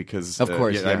Community. Because of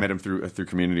course, I met him through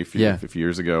Community a few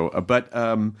years ago. But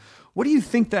what do you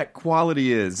think that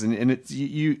quality is? And it's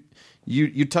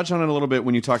you touched on it a little bit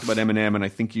when you talked about Eminem, and I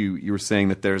think you were saying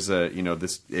that there's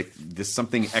this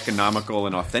something economical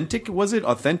and authentic. Was it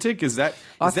authentic? Is that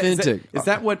authentic? Is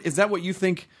that what you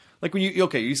think? Like when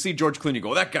you see George Clooney, you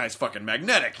go, that guy's fucking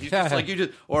magnetic. He's just like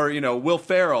or Will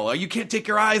Ferrell, you can't take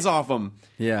your eyes off him.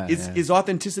 Yeah. Is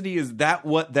authenticity? Is that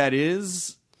what that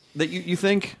is? That you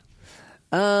think?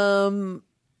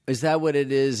 Is that what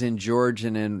it is in George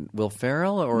and in Will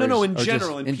Ferrell, or no? In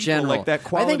general, in general, like that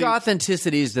quality. I think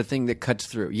authenticity is the thing that cuts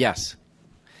through. Yes,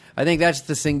 I think that's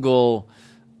the single.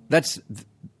 That's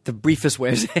the briefest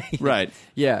way of saying it. Right.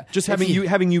 Yeah. Just having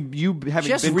been real.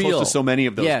 close to so many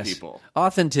of those people.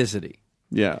 Authenticity.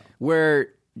 Yeah. Where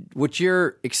what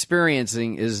you're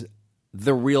experiencing is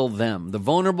the real them, the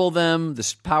vulnerable them,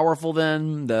 the powerful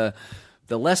them, the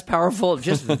less powerful.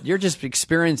 You're just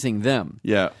experiencing them.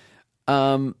 Yeah.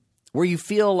 Where you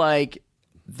feel like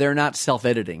they're not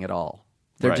self-editing at all.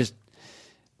 They're just.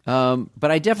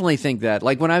 But I definitely think that,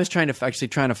 like when I was trying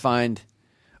to find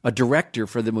a director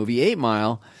for the movie 8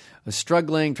 Mile, I was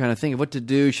struggling, trying to think of what to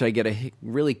do. Should I get a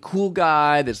really cool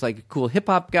guy that's like a cool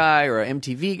hip-hop guy or an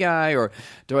MTV guy, or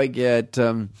do I get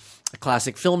a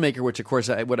classic filmmaker, which of course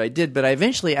what I did. But I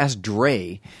eventually asked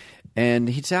Dre, and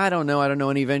he'd say, I don't know.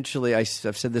 And eventually, I've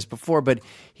said this before, but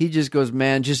he just goes,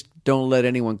 man, just don't let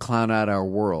anyone clown out our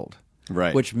world.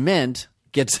 Right. Which meant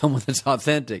get someone that's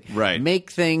authentic. Right.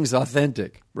 Make things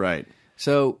authentic. Right.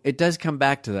 So it does come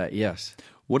back to that, yes.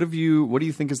 What do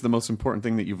you think is the most important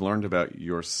thing that you've learned about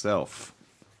yourself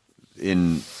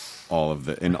in all of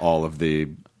the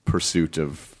pursuit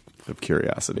of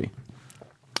curiosity?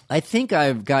 I think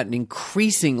I've gotten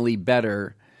increasingly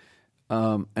better,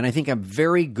 and I think I'm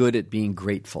very good at being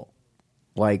grateful.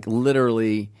 Like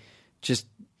literally, just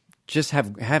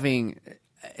having.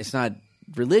 It's not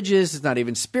religious. It's not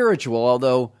even spiritual.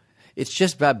 Although it's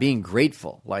just about being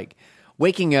grateful. Like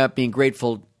waking up, being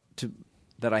grateful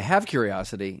that I have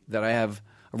curiosity, that I have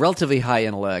a relatively high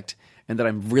intellect, and that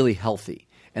I'm really healthy,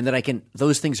 and that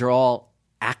those things are all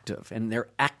active and they're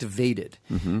activated.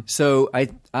 So I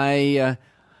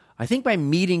think by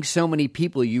meeting so many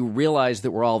people, you realize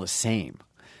that we're all the same.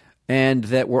 And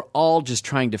that we're all just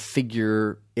trying to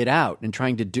figure it out and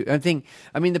trying to do.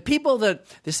 The people that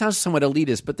this sounds somewhat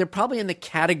elitist, but they're probably in the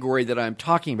category that I'm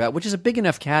talking about, which is a big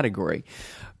enough category.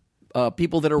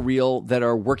 People that are real, that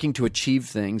are working to achieve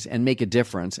things and make a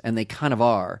difference, and they kind of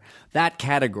are that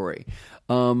category.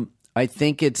 I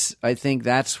think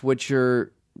that's what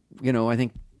you're. I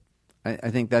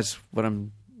think that's what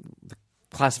I'm. The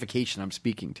classification I'm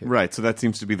speaking to. Right. So that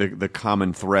seems to be the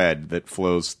common thread that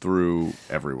flows through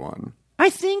everyone. I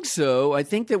think so. I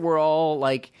think that we're all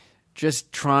like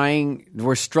just trying.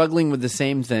 We're struggling with the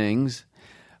same things.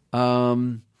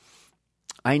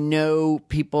 I know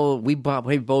people. We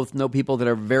both know people that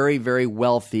are very, very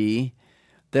wealthy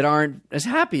that aren't as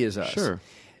happy as us. Sure.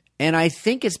 And I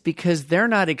think it's because they're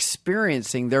not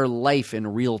experiencing their life in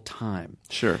real time.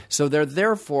 Sure. So they're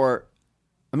therefore.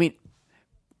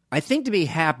 I think to be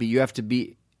happy, you have to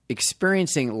be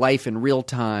experiencing life in real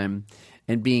time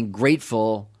and being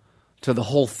grateful to the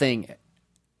whole thing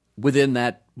with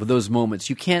those moments.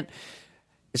 You can't.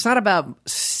 It's not about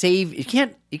save. You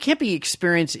can't be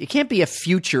experience. It can't be a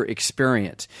future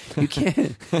experience. You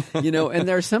can't. And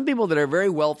there are some people that are very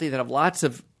wealthy that have lots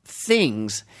of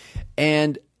things,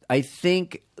 and I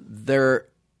think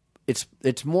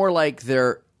it's more like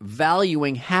they're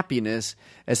valuing happiness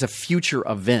as a future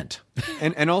event.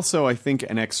 And also, I think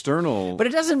an external. But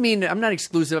it doesn't mean I'm not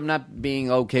exclusive. I'm not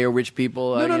being okay or rich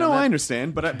people. No. I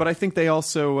understand, but I think they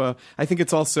also. I think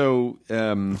it's also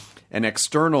an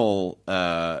external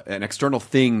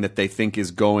thing that they think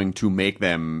is going to make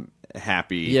them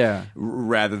happy. Yeah.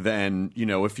 Rather than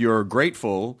if you're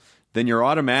grateful, then you're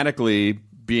automatically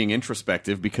being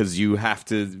introspective because you have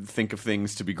to think of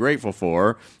things to be grateful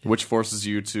for, which forces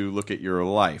you to look at your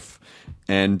life,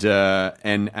 and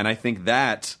I think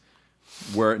that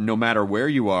where no matter where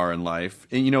you are in life,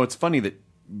 and it's funny that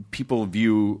people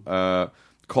view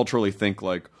culturally think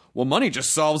like, well, money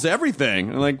just solves everything.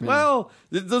 And like, well,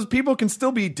 those people can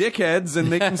still be dickheads and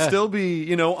they can still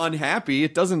be, unhappy.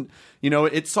 It doesn't,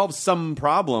 it solves some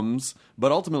problems,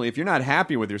 but ultimately, if you're not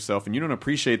happy with yourself and you don't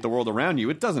appreciate the world around you,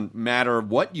 it doesn't matter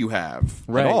what you have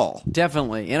at all.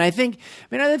 Definitely. And I think,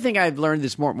 another thing I've learned,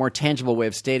 this more tangible way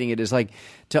of stating it, is like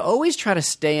to always try to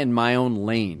stay in my own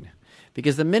lane.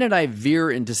 Because the minute I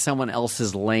veer into someone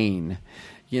else's lane,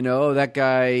 that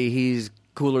guy, he's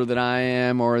cooler than I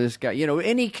am, or this guy,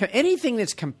 anything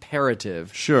that's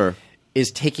comparative, sure, is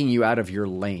taking you out of your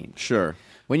lane. Sure.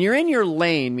 When you're in your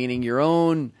lane, meaning your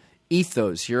own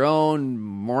ethos, your own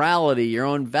morality, your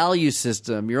own value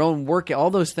system, your own work, all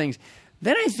those things,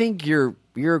 then I think you're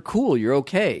cool, you're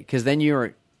okay, because then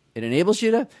it enables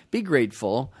you to be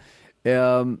grateful.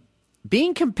 Being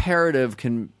comparative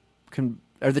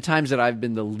are the times that I've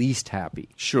been the least happy.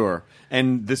 Sure.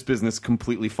 And this business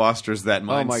completely fosters that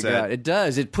mindset. Oh, my God. It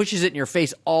does. It pushes it in your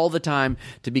face all the time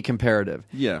to be comparative.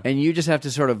 Yeah. And you just have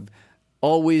to sort of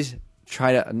always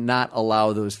try to not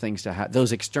allow those things to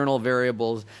those external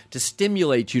variables to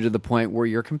stimulate you to the point where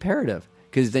you're comparative.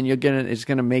 Because then it's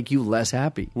going to make you less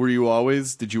happy. Did you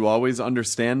always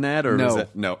understand that? Or no.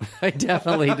 No. I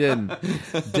definitely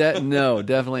didn't. No,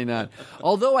 definitely not.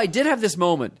 Although I did have this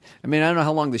moment. I don't know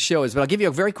how long the show is, but I'll give you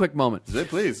a very quick moment.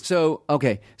 Please. So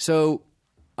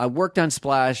I worked on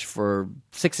Splash for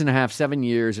 6.5, 7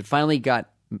 years. It finally got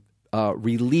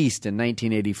released in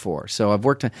 1984.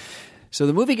 So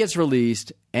the movie gets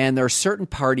released, and there are certain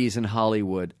parties in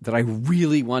Hollywood that I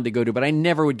really wanted to go to, but I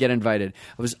never would get invited.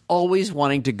 I was always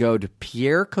wanting to go to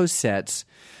Pierre Cosette's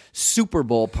Super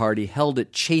Bowl party held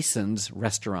at Chasen's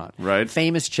restaurant. Right.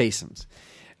 Famous Chasen's.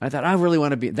 And I thought, I really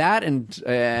want to be that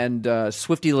and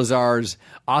Swifty Lazar's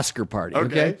Oscar party.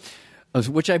 Okay.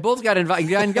 Which I both got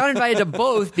invited. I got invited to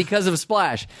both because of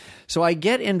Splash. So I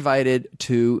get invited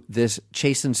to this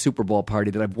Chasen Super Bowl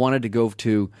party that I've wanted to go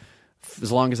to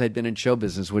as long as I'd been in show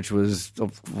business, which was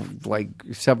like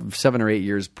 7 or 8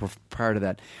 years prior to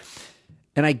that.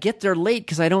 And I get there late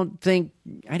because I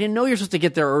didn't know you're supposed to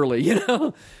get there early,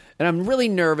 And I'm really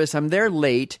nervous. I'm there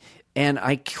late, and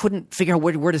I couldn't figure out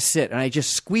where to sit. And I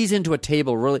just squeeze into a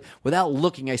table really without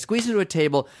looking. I squeeze into a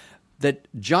table that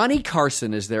Johnny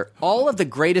Carson is there. All of the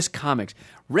greatest comics.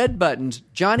 Red Buttons,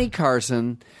 Johnny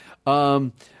Carson,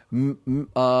 Milton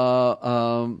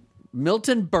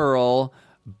Berle,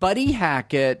 Buddy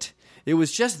Hackett. It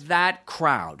was just that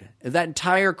crowd, that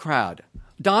entire crowd.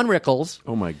 Don Rickles.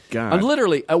 Oh, my God. I'm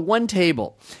literally at one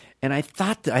table. And I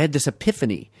thought that I had this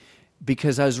epiphany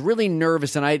because I was really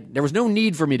nervous and there was no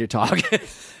need for me to talk.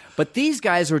 But these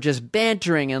guys were just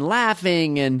bantering and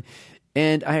laughing and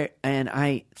And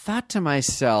I thought to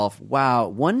myself, wow,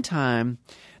 one time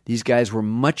these guys were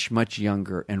much, much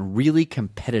younger and really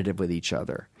competitive with each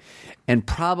other and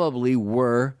probably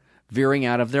were veering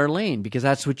out of their lane because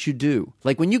that's what you do.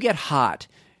 Like when you get hot,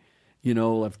 you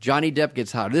know, if Johnny Depp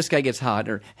gets hot or this guy gets hot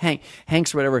or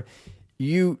Hanks or whatever,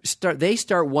 they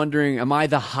start wondering, am I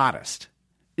the hottest?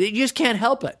 You just can't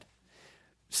help it.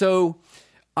 So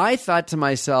I thought to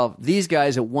myself, these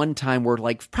guys at one time were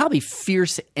like probably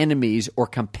fierce enemies or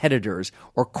competitors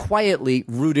or quietly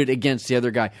rooted against the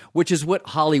other guy, which is what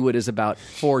Hollywood is about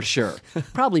for sure.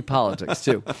 Probably politics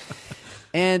too.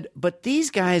 But these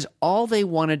guys, all they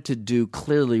wanted to do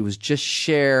clearly was just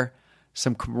share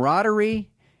some camaraderie,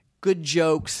 good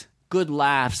jokes, good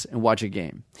laughs, and watch a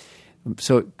game.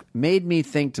 So it made me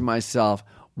think to myself,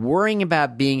 worrying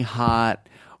about being hot,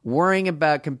 worrying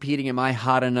about competing, am I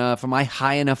hot enough? Am I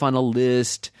high enough on a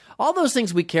list? All those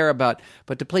things we care about.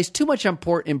 But to place too much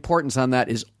importance on that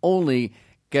is only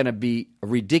going to be a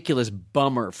ridiculous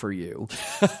bummer for you,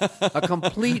 a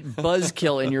complete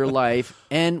buzzkill in your life.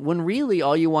 And when really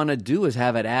all you want to do is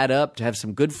have it add up, to have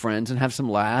some good friends and have some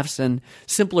laughs and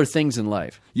simpler things in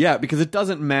life. Yeah, because it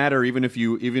doesn't matter even if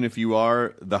you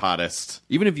are the hottest,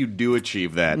 even if you do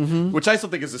achieve that, which I still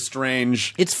think is a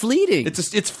strange. It's fleeting.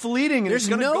 It's fleeting. And it's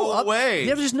going to go away.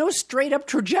 There's no straight up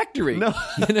trajectory. No,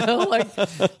 that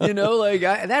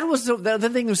was the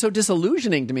thing that was so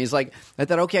disillusioning to me. Is like I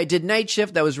thought, okay, I did Night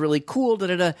Shift. That was really cool, but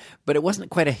it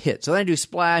wasn't quite a hit. So then I do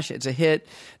Splash. It's a hit.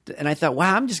 And I thought,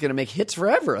 wow, I'm just going to make hits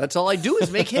forever. That's all I do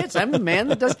is make hits. I'm the man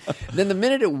that does. Then the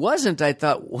minute it wasn't, I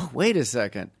thought, wait a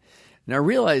second. And I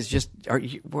realized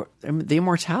the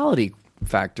immortality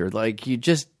factor. Like you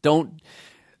just don't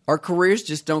 – our careers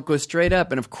just don't go straight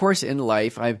up. And, of course, in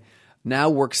life, I've now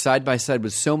worked side by side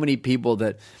with so many people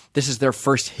that this is their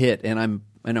first hit and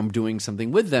I'm doing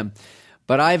something with them.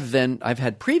 But I've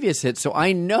had previous hits, so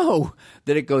I know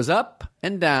that it goes up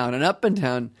and down and up and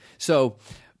down. So,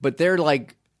 but they're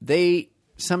like they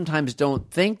sometimes don't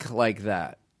think like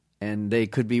that, and they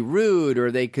could be rude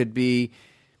or they could be,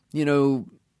 just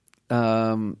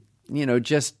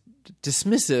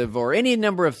dismissive or any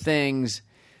number of things.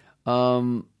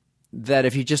 That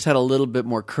if you just had a little bit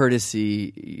more courtesy,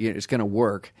 it's going to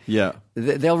work. Yeah,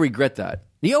 they'll regret that.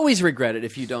 You always regret it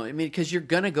if you don't. I mean, because you're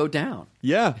going to go down.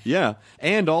 Yeah, yeah.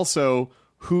 And also,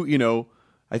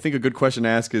 I think a good question to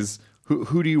ask is,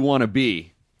 who do you want to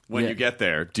be when you get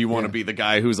there? Do you want to be the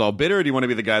guy who's all bitter? Or do you want to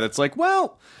be the guy that's like,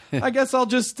 well, I guess I'll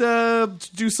just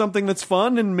do something that's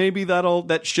fun and maybe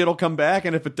that shit'll come back.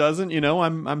 And if it doesn't,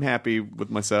 I'm happy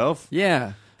with myself.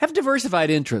 Yeah. Have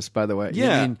diversified interests, by the way.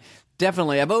 Yeah. I mean,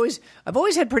 definitely. I've always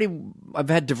had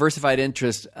diversified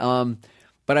interests.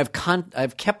 But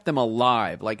I've kept them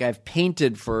alive. Like I've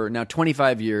painted for now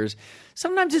 25 years.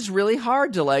 Sometimes it's really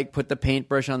hard to put the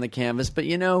paintbrush on the canvas, but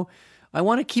I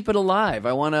want to keep it alive.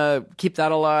 I want to keep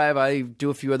that alive. I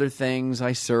do a few other things.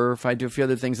 I surf. I do a few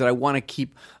other things that I want to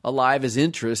keep alive as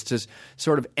interests to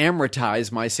sort of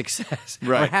amortize my success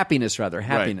or happiness, rather.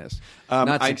 Happiness.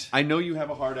 Right. I know you have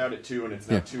a hard out at 2, and it's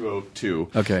now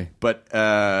 2:02. Okay.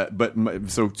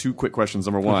 So 2 quick questions.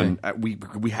 Number one,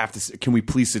 we have to. Can we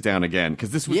please sit down again?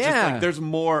 Because this was just there's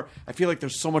more. I feel like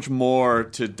there's so much more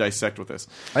to dissect with this.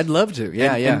 I'd love to.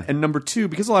 Yeah, And number 2,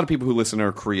 because a lot of people who listen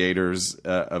are creators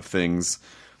of things.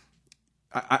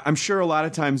 I'm sure a lot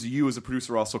of times you as a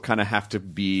producer also kind of have to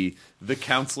be the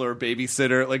counselor,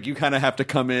 babysitter. Like you kind of have to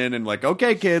come in and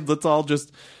okay, kids, let's all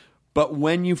just. But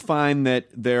when you find that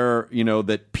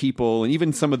that people and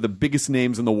even some of the biggest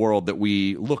names in the world that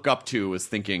we look up to as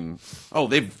thinking, oh,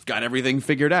 they've got everything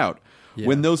figured out. Yeah.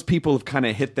 When those people have kind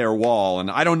of hit their wall and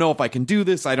I don't know if I can do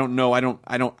this. I don't know. I don't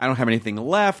have anything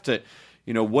left.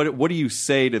 What do you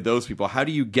say to those people? How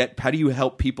do you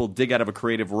help people dig out of a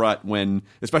creative rut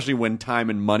especially when time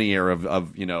and money are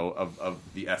of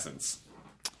the essence?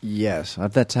 Yes,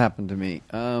 that's happened to me.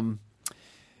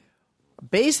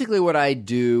 Basically what I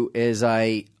do is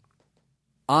I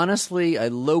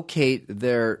locate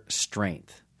their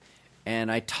strength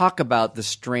and I talk about the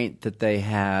strength that they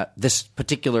have,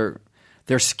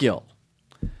 their skill.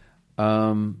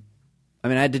 I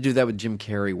had to do that with Jim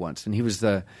Carrey once, and he was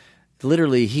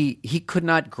literally he could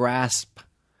not grasp.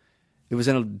 It was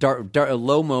in a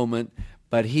low moment,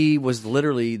 but he was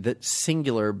literally the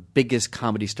singular biggest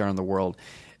comedy star in the world.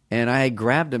 And I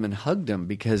grabbed him and hugged him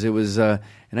because it was, and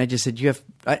I just said, you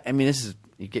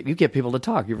get people to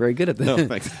talk. You're very good at this. No,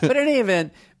 thanks. But in any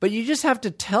event, you just have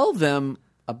to tell them,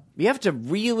 you have to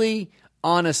really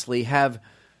honestly have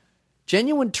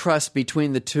genuine trust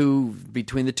between the two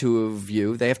of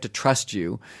you. They have to trust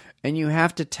you. And you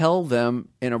have to tell them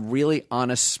in a really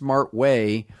honest, smart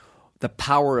way the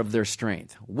power of their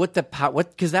strength.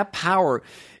 Because that power,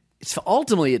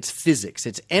 it's physics.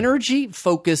 It's energy,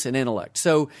 focus, and intellect.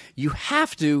 So you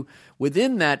have to,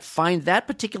 within that, find that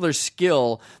particular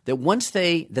skill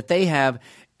that they have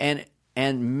and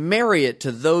marry it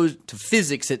to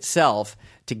physics itself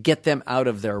to get them out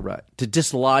of their rut, to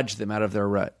dislodge them out of their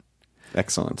rut.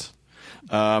 Excellent.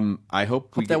 I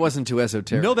hope that wasn't too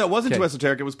esoteric. No, that wasn't too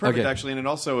esoteric. It was perfect, Okay. actually, and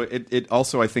it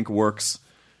also I think works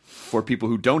for people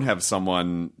who don't have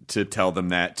someone to tell them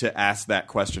that, to ask that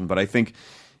question. But I think,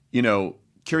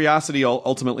 curiosity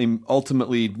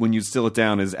ultimately, when you distill it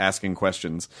down, is asking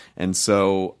questions. And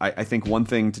so I think one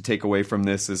thing to take away from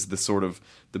this is the sort of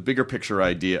the bigger picture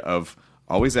idea of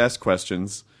always ask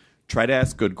questions. Try to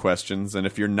ask good questions, and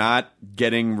if you're not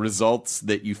getting results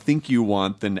that you think you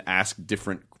want, then ask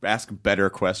better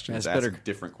questions. Ask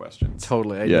different questions.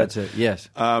 Totally. Yeah. That's it. Yes.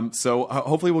 So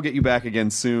hopefully we'll get you back again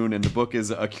soon. And the book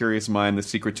is A Curious Mind: The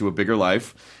Secret to a Bigger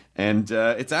Life. And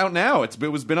it's out now. It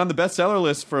was been on the bestseller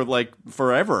list for like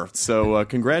forever. So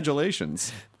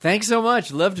congratulations. Thanks so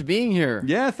much. Loved being here.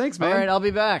 Yeah, thanks, man. All right, I'll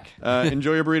be back.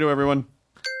 Enjoy your burrito, everyone.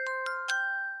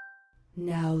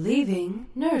 Now leaving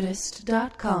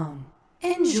Nerdist.com.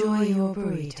 Enjoy your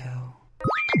burrito.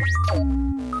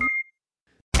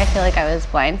 I feel like I was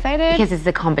blindsided because it's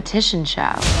a competition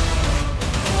show.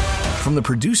 From the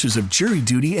producers of Jury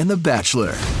Duty and The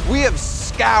Bachelor. We have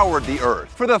scoured the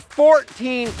earth for the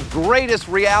 14 greatest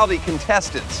reality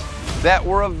contestants that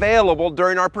were available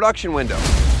during our production window.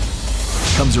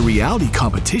 Comes a reality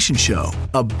competition show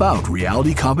about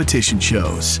reality competition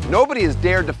shows. Nobody has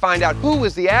dared to find out who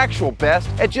is the actual best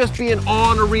at just being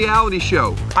on a reality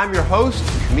show. I'm your host,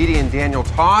 comedian Daniel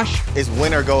Tosh. It's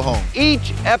win or go home.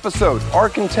 Each episode, our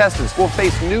contestants will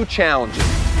face new challenges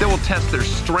that will test their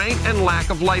strength and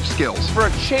lack of life skills for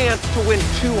a chance to win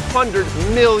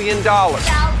 $200 million.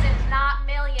 Thousands, not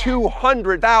millions.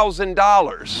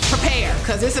 $200,000. Prepare,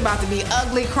 because it's about to be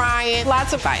ugly, crying,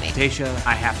 lots of fighting. Tasha,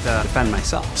 I have to defend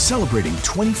myself. Celebrating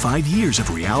 25 years of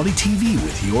reality TV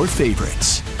with your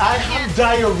favorites. I have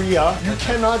diarrhea. You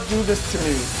cannot do this to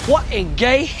me. What in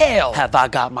gay hell have I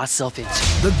got myself into?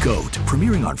 The GOAT,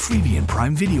 premiering on Freevee and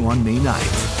Prime Video on May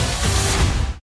 9th.